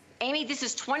 Amy, this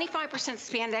is 25%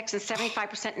 spandex and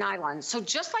 75% nylon. So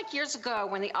just like years ago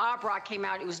when the bra came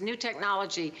out, it was new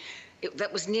technology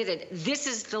that was knitted. This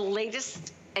is the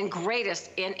latest and greatest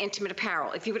in intimate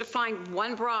apparel. If you were to find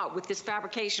one bra with this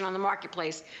fabrication on the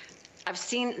marketplace, I've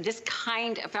seen this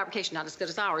kind of fabrication, not as good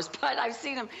as ours, but I've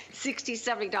seen them $60,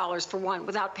 $70 for one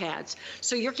without pads.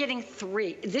 So you're getting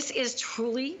 3. This is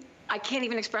truly, I can't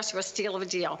even express to you a steal of a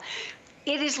deal.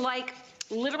 It is like,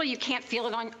 literally you can't feel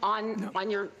it on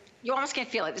your, you almost can't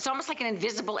feel it. It's almost like an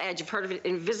invisible edge. You've heard of it,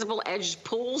 invisible edge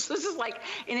pools. This is like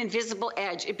an invisible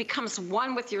edge. It becomes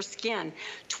one with your skin.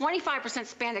 25%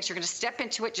 spandex. You're going to step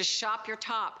into it, just shop your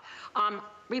top.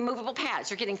 Removable pads.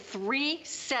 You're getting 3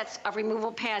 sets of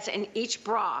removable pads in each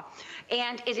bra.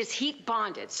 And it is heat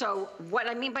bonded. So what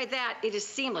I mean by that, it is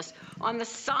seamless. On the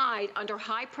side, under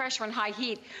high pressure and high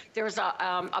heat, there's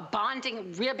a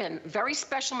bonding ribbon, very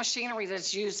special machinery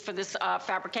that's used for this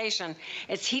fabrication.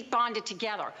 It's heat bonded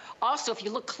together. Also, if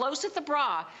you look close at the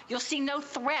bra, you'll see no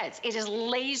threads. It is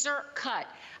laser cut.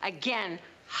 Again,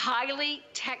 highly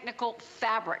technical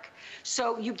fabric.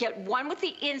 So you get one with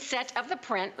the inset of the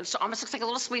print, which almost looks like a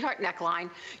little sweetheart neckline.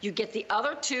 You get the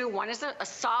other 2. One is a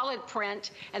solid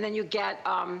print, and then you get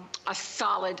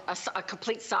a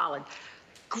complete solid.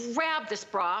 Grab this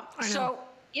bra. So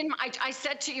I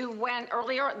said to you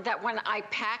earlier that when I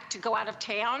packed to go out of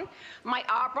town, my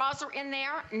bras are in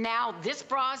there. Now this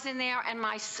bra's in there,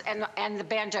 and the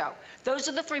bandeau. Those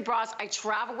are the 3 bras I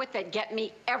travel with that get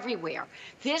me everywhere.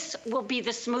 This will be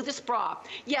the smoothest bra.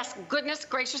 Yes, goodness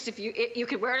gracious, if you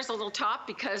could wear it as a little top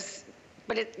because.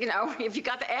 But if you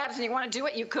got the abs and you want to do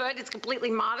it, you could. It's completely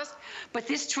modest. But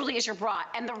this truly is your bra.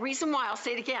 And the reason why, I'll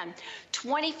say it again,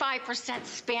 25%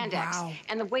 spandex. Wow.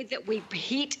 And the way that we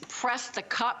heat press the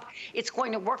cup, it's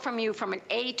going to work from an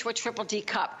A to a triple D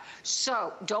cup.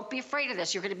 So don't be afraid of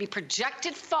this. You're going to be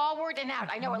projected forward and out.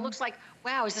 I know it looks like,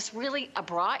 wow, is this really a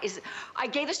bra? I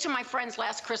gave this to my friends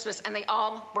last Christmas, and they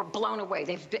all were blown away.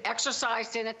 They've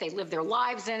exercised in it. They live their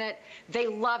lives in it. They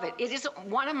love it. It is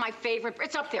one of my favorite.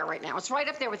 It's up there right now. It's right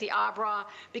up there with the bra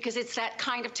because it's that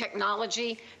kind of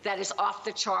technology that is off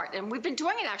the chart. And we've been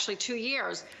doing it actually 2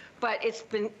 years, but it's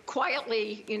been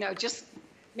quietly, just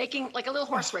making like a little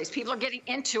horse race. People are getting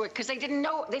into it because they didn't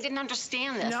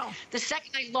understand this. No. The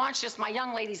second I launched this, my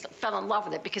young ladies fell in love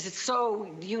with it because it's so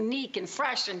unique and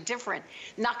fresh and different.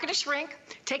 Not going to shrink.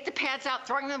 Take the pads out,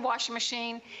 throw them in the washing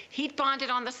machine, heat bonded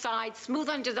on the side, smooth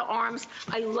under the arms.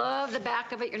 I love the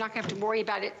back of it. You're not going to have to worry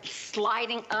about it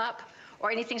sliding up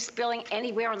or anything spilling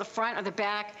anywhere on the front or the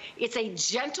back. It's a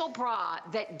gentle bra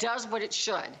that does what it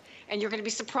should. And you're gonna be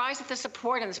surprised at the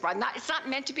support in this bra. It's not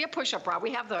meant to be a push-up bra.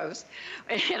 We have those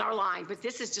in our line, but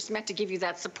this is just meant to give you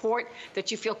that support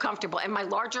that you feel comfortable. And my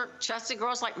larger chested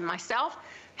girls like myself,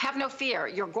 have no fear.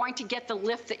 You're going to get the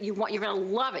lift that you want. You're going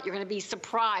to love it. You're going to be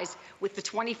surprised with the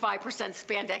 25%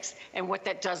 spandex and what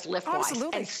that does lift-wise.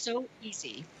 Absolutely. And so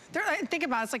easy. Think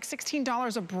about it, it's like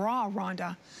 $16 a bra,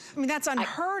 Rhonda. I mean, that's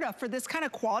unheard of for this kind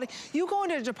of quality. You go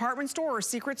into a department store or a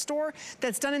secret store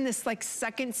that's done in this like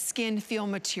second skin feel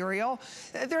material,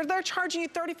 they're charging you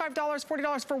 $35,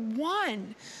 $40 for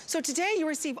one. So today you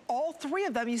receive all 3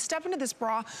 of them. You step into this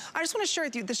bra. I just want to share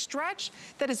with you, the stretch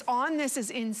that is on this is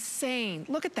insane.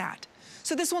 Look at that.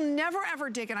 So this will never ever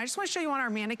dig in. I just want to show you on our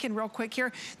mannequin real quick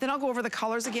here. Then I'll go over the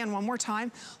colors again one more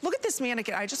time. Look at this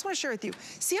mannequin. I just want to share with you.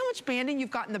 See how much banding you've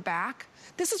got in the back?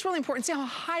 This is really important. See how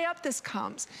high up this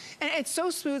comes. And it's so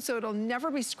smooth, so it'll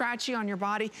never be scratchy on your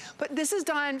body. But this is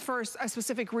done for a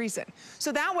specific reason.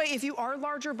 So that way, if you are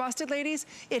larger busted ladies,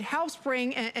 it helps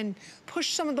bring and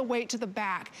push some of the weight to the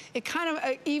back. It kind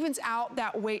of evens out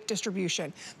that weight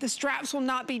distribution. The straps will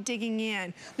not be digging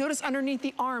in. Notice underneath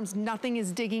the arms, nothing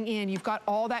is digging in. You've got got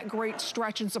all that great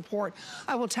stretch and support.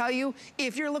 I will tell you,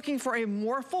 if you're looking for a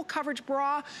more full coverage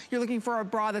bra, you're looking for a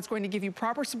bra that's going to give you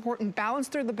proper support and balance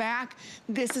through the back,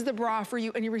 this is the bra for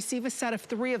you, and you receive a set of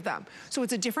 3 of them. So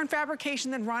it's a different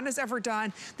fabrication than Rhonda's ever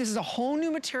done. This is a whole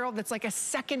new material that's like a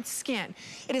second skin.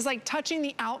 It is like touching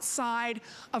the outside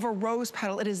of a rose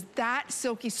petal. It is that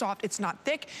silky soft. It's not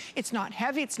thick, it's not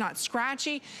heavy, it's not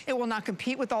scratchy. It will not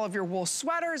compete with all of your wool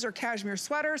sweaters or cashmere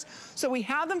sweaters. So we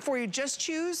have them for you. Just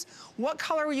choose what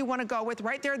color you want to go with.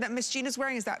 Right there that Miss Gina's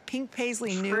wearing is that pink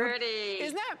paisley nude. Pretty.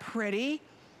 Isn't that pretty?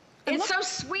 And it's so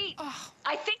sweet. Oh.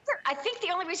 I think the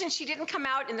only reason she didn't come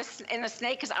out in the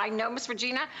snake, because I know Miss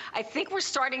Regina, I think we're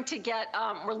starting to get,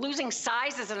 we're losing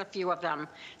sizes in a few of them.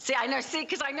 See,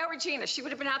 because I know Regina, she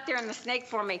would have been out there in the snake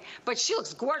for me, but she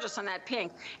looks gorgeous on that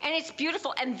pink. And it's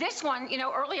beautiful. And this one, you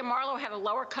know, earlier Marlo had a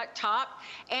lower cut top,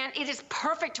 and it is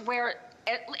perfect to wear.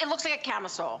 It looks like a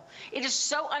camisole. It is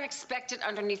so unexpected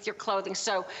underneath your clothing.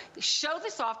 So show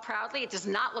this off proudly. It does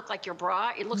not look like your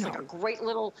bra. It looks like a great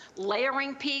little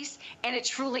layering piece, and it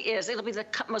truly is. It'll be the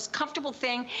most comfortable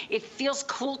thing. It feels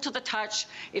cool to the touch.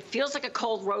 It feels like a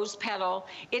cold rose petal.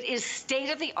 It is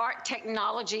state-of-the-art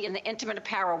technology in the intimate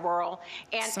apparel world,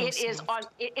 and so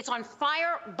it's on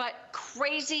fire, but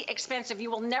crazy expensive. You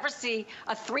will never see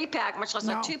a 3-pack, much less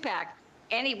a 2-pack.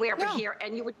 Anywhere but here,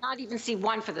 and you would not even see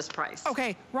one for this price.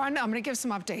 Okay, Rhonda, I'm gonna give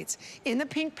some updates. In the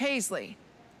pink paisley,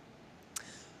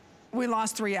 we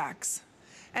lost 3X.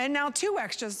 And now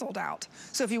 2X just sold out.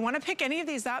 So if you wanna pick any of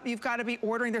these up, you've gotta be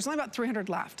ordering. There's only about 300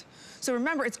 left. So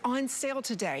remember, it's on sale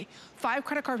today. 5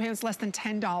 credit card payments, less than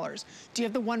 $10. Do you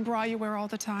have the one bra you wear all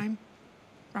the time?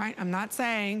 Right, I'm not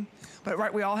saying, but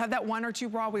right, we all have that 1 or 2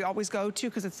 bra we always go to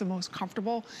because it's the most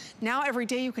comfortable. Now every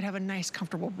day you could have a nice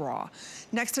comfortable bra.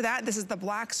 Next to that, this is the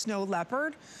black snow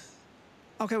leopard.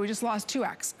 Okay, we just lost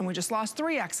 2X and we just lost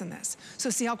 3X in this. So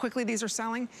see how quickly these are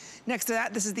selling? Next to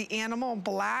that, this is the animal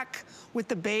black with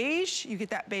the beige. You get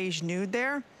that beige nude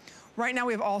there. Right now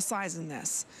we have all sizes in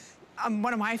this.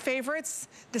 One of my favorites,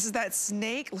 this is that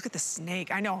snake. Look at the snake.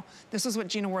 I know, this was what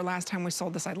Gina wore last time we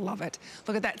sold this. I love it.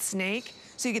 Look at that snake.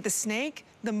 So you get the snake,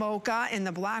 the mocha, and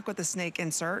the black with the snake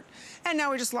insert. And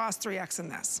now we just lost 3X in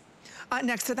this.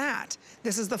 Next to that,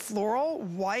 this is the floral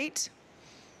white,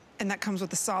 and that comes with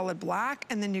the solid black,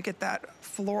 and then you get that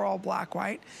floral black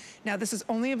white. Now this is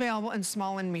only available in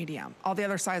small and medium. All the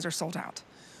other sizes are sold out.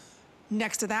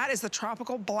 Next to that is the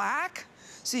tropical black.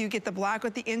 So you get the black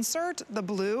with the insert, the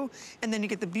blue, and then you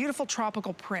get the beautiful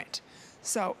tropical print.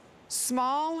 So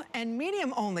small and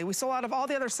medium only. We sold out of all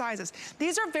the other sizes.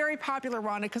 These are very popular,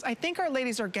 Rhonda, because I think our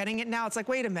ladies are getting it now. It's like,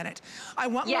 wait a minute. I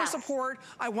want more support.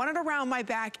 I want it around my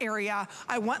back area.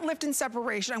 I want lift and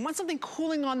separation. I want something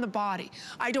cooling on the body.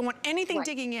 I don't want anything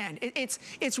digging in. It's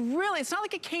really, it's not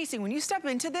like a casing. When you step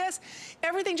into this,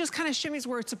 everything just kind of shimmies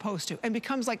where it's supposed to and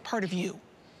becomes like part of you.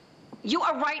 You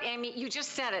are right, Amy. You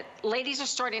just said it. Ladies are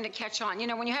starting to catch on. You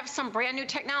know, when you have some brand new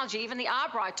technology, even the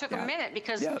bra, it took a minute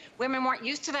because women weren't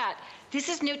used to that. This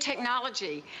is new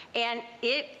technology, and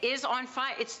it is on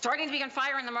fire. It's starting to be on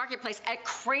fire in the marketplace at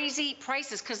crazy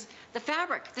prices because the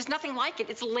fabric, there's nothing like it.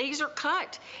 It's laser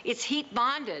cut. It's heat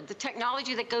bonded. The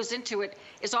technology that goes into it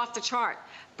is off the chart.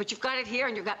 But you've got it here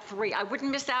and you've got 3. I wouldn't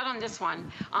miss out on this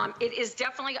one. It is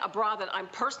definitely a bra that I'm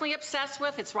personally obsessed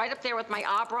with. It's right up there with my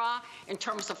bra in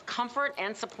terms of comfort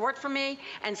and support for me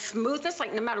and smoothness.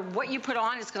 Like no matter what you put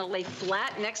on, it's going to lay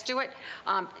flat next to it.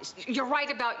 You're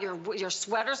right about your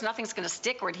sweaters. Nothing's going to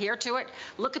stick or adhere to it.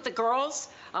 Look at the girls.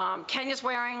 Kenya's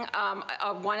wearing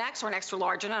a 1X or an extra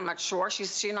large, and I'm not sure.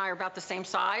 She and I are about the same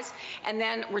size. And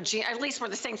then Regina, at least we're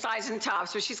the same size in top,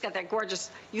 so she's got that gorgeous,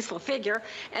 youthful figure.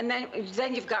 And then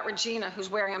you've got Regina, who's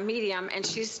wearing a medium, and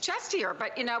she's chestier,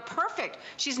 but you know, perfect.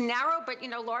 She's narrow, but you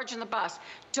know, large in the bust.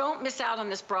 Don't miss out on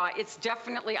this bra. It's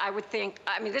definitely, I would think,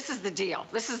 I mean, this is the deal.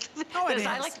 This is,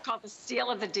 I like to call it the steal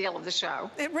of the deal of the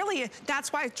show. It really is.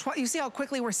 That's why, you see how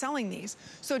quickly we're selling these.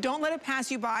 So don't let it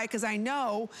pass you by, because I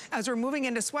know as we're moving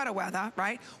into sweater weather,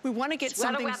 right, we want to get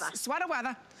sweater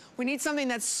weather. We need something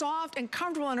that's soft and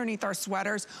comfortable underneath our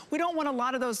sweaters. We don't want a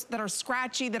lot of those that are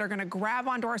scratchy, that are gonna grab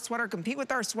onto our sweater, compete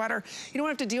with our sweater. You don't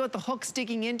have to deal with the hooks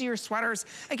digging into your sweaters.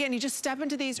 Again, you just step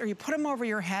into these or you put them over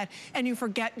your head and you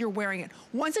forget you're wearing it.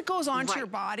 Once it goes onto your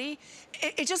body,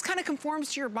 it just kind of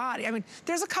conforms to your body. I mean,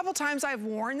 there's a couple times I've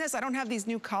worn this, I don't have these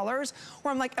new colors,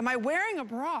 where I'm like, am I wearing a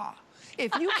bra?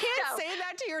 If you can't say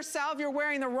that to yourself, you're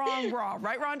wearing the wrong bra,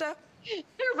 right, Rhonda?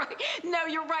 You're right. No,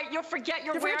 you're right. You'll forget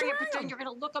you're wearing it, but then you're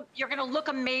gonna look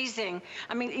amazing.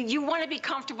 I mean, you want to be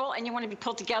comfortable and you want to be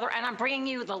pulled together. And I'm bringing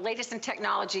you the latest in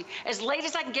technology, as late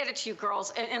as I can get it to you,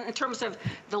 girls. And in terms of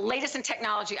the latest in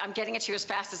technology, I'm getting it to you as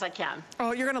fast as I can.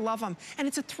 Oh, you're gonna love them. And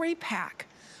it's a 3-pack.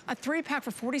 a 3-pack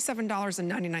for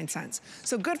 $47.99.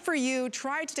 So good for you.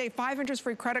 Try it today. 5 interest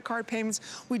free credit card payments.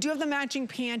 We do have the matching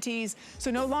panties,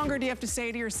 so no longer do you have to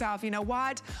say to yourself, you know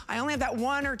what? I only have that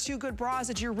 1 or 2 good bras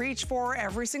that you reach for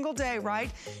every single day,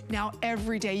 right? Now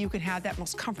every day you can have that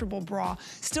most comfortable bra.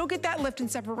 Still get that lift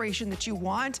and separation that you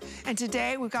want. And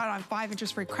today we've got it on 5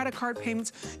 interest free credit card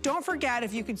payments. Don't forget,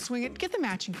 if you can swing it, get the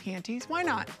matching panties. Why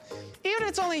not? Even if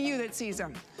it's only you that sees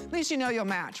them. At least you know you'll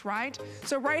match, right?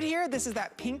 So right here, this is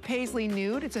that pink paisley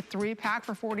nude. It's a 3-pack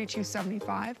for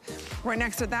 $42.75. Right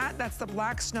next to that, that's the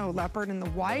black snow leopard in the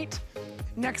white.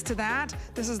 Next to that,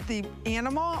 this is the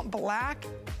animal black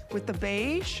with the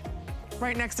beige.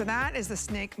 Right next to that is the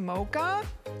snake mocha.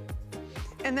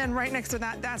 And then right next to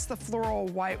that, that's the floral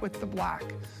white with the black.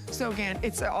 So again,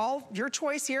 it's all your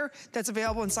choice here. That's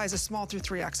available in sizes small through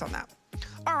 3X on that.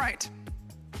 All right.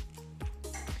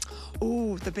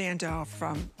 Ooh, the bandeau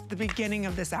from the beginning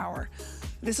of this hour.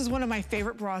 This is one of my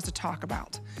favorite bras to talk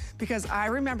about because I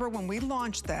remember when we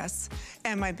launched this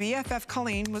and my BFF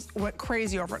Colleen went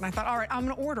crazy over it, and I thought, all right, I'm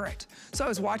gonna order it. So I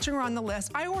was watching her on the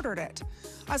list, I ordered it.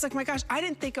 I was like, my gosh, I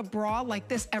didn't think a bra like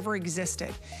this ever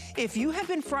existed. If you have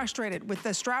been frustrated with the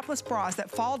strapless bras that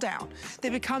fall down,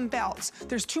 they become belts,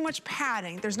 there's too much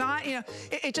padding, there's not, you know,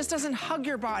 it just doesn't hug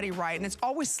your body right, and it's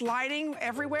always sliding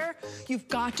everywhere, you've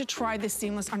got to try this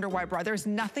seamless underwire bra. There's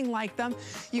nothing like them.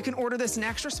 You can order this in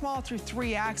extra small through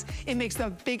 3X. It makes the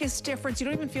biggest difference. You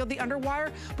don't even feel the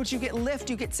underwire, but you get lift,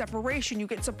 you get separation, you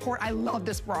get support. I love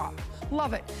this bra.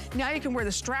 Love it. Now you can wear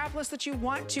the strapless that you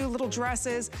want to, little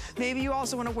dresses. Maybe you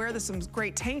also want to wear some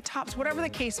great tank tops, whatever the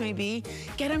case may be.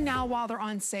 Get them now while they're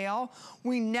on sale.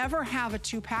 We never have a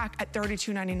 2-pack at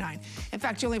 $32.99. In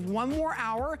fact, you only have 1 more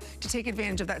hour to take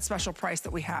advantage of that special price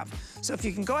that we have. So if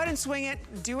you can go ahead and swing it,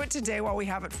 do it today while we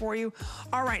have it for you.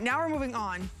 All right, now we're moving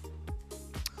on.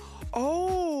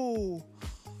 Oh,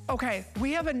 okay,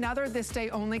 we have another this day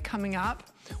only coming up.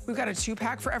 We've got a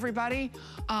 2-pack for everybody.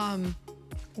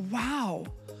 Wow.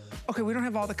 Okay, we don't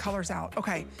have all the colors out.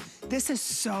 Okay, this is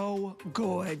so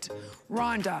good.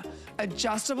 Rhonda,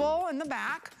 adjustable in the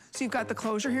back. So you've got the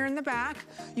closure here in the back.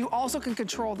 You also can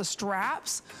control the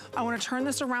straps. I wanna turn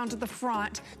this around to the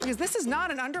front because this is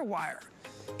not an underwire.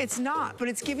 It's not, but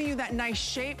it's giving you that nice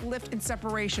shape, lift, and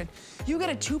separation. You get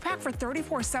a 2-pack for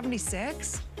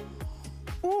 $34.76.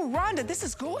 Ooh, Rhonda, this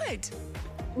is good.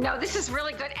 No, this is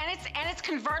really good, and it's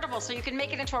convertible, so you can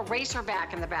make it into a racer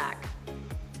back in the back.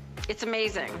 It's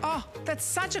amazing. Oh, that's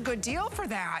such a good deal for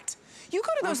that. You go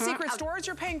to those secret stores,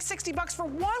 you're paying $60 for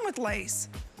one with lace.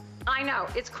 I know,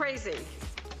 it's crazy.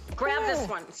 Grab this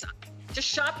one. Just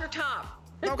shop your top.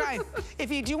 Okay,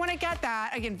 if you do want to get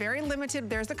that, again, very limited.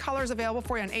 There's the colors available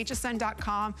for you on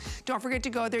hsn.com. Don't forget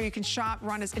to go there. You can shop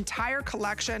Rhonda's entire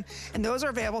collection, and those are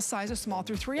available sizes small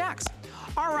through 3X.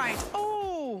 All right,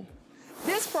 oh,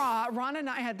 this bra, Rhonda and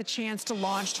I had the chance to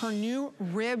launch her new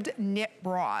ribbed knit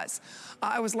bras.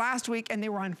 It was last week, and they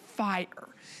were on fire.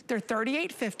 They're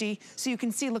 $38.50, so you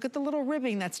can see, look at the little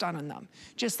ribbing that's done on them.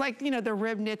 Just like, you know, the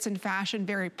rib knits in fashion,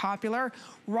 very popular.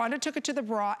 Rhonda took it to the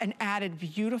bra and added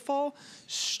beautiful,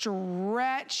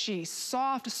 stretchy,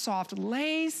 soft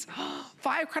lace.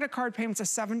 5 credit card payments of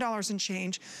 $7 and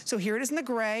change. So here it is in the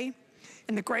gray,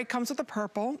 and the gray comes with the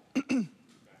purple.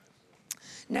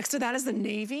 Next to that is the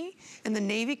navy, and the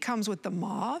navy comes with the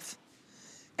mauve.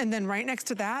 And then right next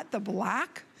to that, the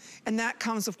black. And that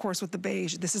comes, of course, with the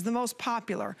beige. This is the most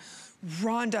popular.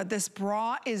 Rhonda, this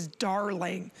bra is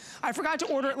darling. I forgot to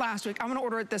order it last week. I'm gonna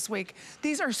order it this week.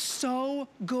 These are so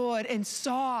good and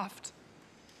soft.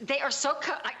 They are so,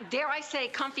 dare I say,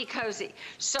 comfy cozy.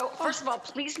 So first of all,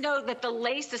 please know that the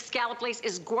lace, the scallop lace,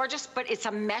 is gorgeous, but it's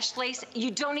a mesh lace. You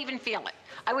don't even feel it.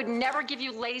 I would never give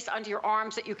you lace under your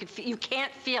arms that you could feel. You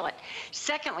can't feel it.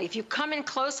 Secondly, if you come in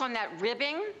close on that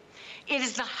ribbing, it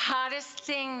is the hottest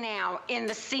thing now in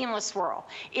the seamless world.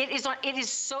 It is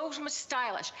so much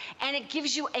stylish, and it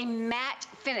gives you a matte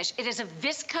finish. It is a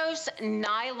viscose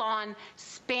nylon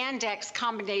spandex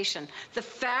combination. The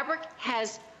fabric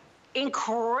has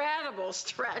incredible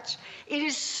stretch. It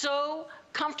is so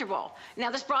comfortable. Now,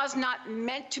 this bra is not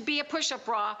meant to be a push-up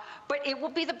bra, but it will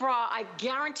be the bra I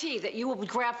guarantee that you will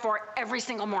grab for every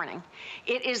single morning.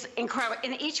 It is incredible.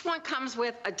 And each one comes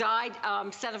with a dyed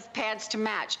set of pads to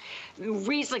match.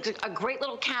 Reads like a great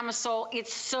little camisole.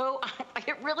 It's so,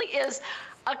 it really is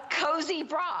a cozy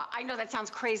bra. I know that sounds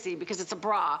crazy because it's a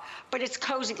bra, but it's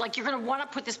cozy. Like, you're gonna wanna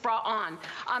put this bra on.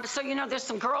 So, you know, there's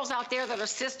some girls out there that are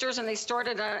sisters, and they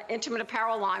started an intimate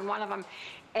apparel line, one of them,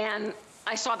 and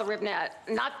I saw the rib knit,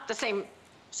 not the same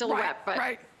silhouette,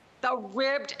 but the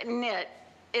ribbed knit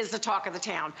is the talk of the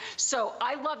town. So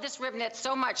I love this rib knit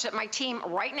so much that my team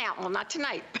right now, well, not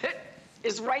tonight, but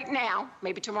is right now,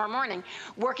 maybe tomorrow morning,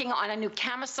 working on a new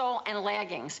camisole and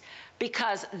leggings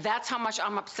because that's how much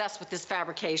I'm obsessed with this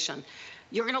fabrication.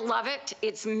 You're gonna love it.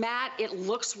 It's matte, it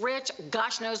looks rich.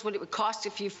 Gosh knows what it would cost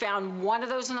if you found one of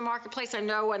those in the marketplace. I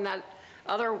know on that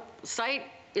other site,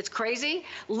 it's crazy.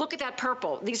 Look at that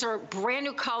purple. These are brand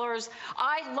new colors.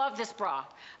 I love this bra.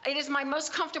 It is my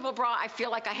most comfortable bra I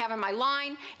feel like I have in my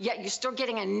line, yet you're still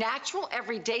getting a natural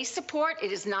everyday support.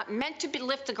 It is not meant to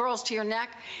lift the girls to your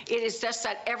neck. It is just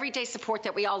that everyday support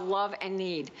that we all love and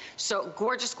need. So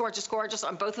gorgeous, gorgeous, gorgeous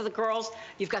on both of the girls.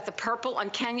 You've got the purple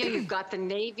on Kenya. You've got the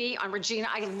navy on Regina.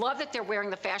 I love that they're wearing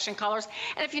the fashion colors.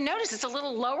 And if you notice, it's a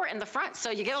little lower in the front, so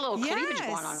you get a little cleavage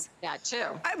going on that too.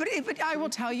 But I will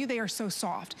tell you, they are so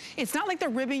soft. It's not like the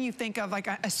ribbing you think of, like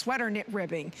a sweater knit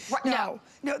ribbing. Right, no,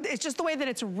 it's just the way that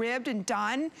it's ribbed and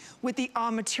done with the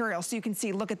material. So you can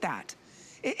see, look at that.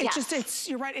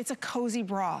 You're right, it's a cozy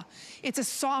bra. It's a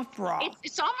soft bra.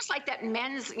 It's almost like that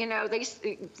men's, you know,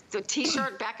 the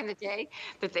t-shirt back in the day,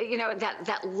 that they, you know,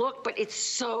 that look, but it's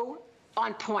so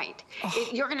on point.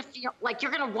 You're gonna feel like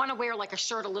you're gonna want to wear like a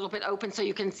shirt a little bit open so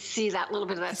you can see that little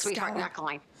bit of that sweetheart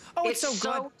neckline. Oh, it's so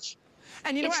good.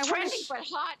 And you know, it's trendy, but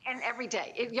hot and every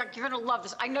day. You're gonna love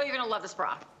this. I know you're gonna love this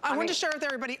bra. I want to share with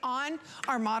everybody on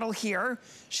our model here.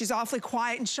 She's awfully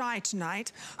quiet and shy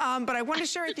tonight, but I want to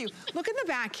share with you. Look in the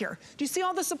back here. Do you see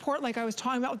all the support like I was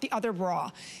talking about with the other bra?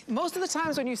 Most of the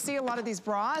times when you see a lot of these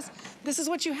bras, this is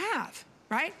what you have.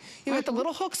 Right? You got the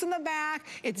little hooks in the back,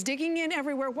 it's digging in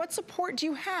everywhere. What support do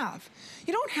you have?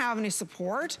 You don't have any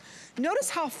support. Notice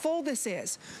how full this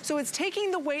is. So it's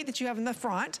taking the weight that you have in the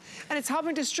front and it's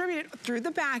helping distribute it through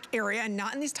the back area and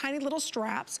not in these tiny little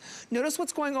straps. Notice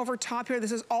what's going over top here.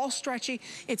 This is all stretchy,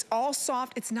 it's all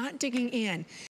soft, it's not digging in.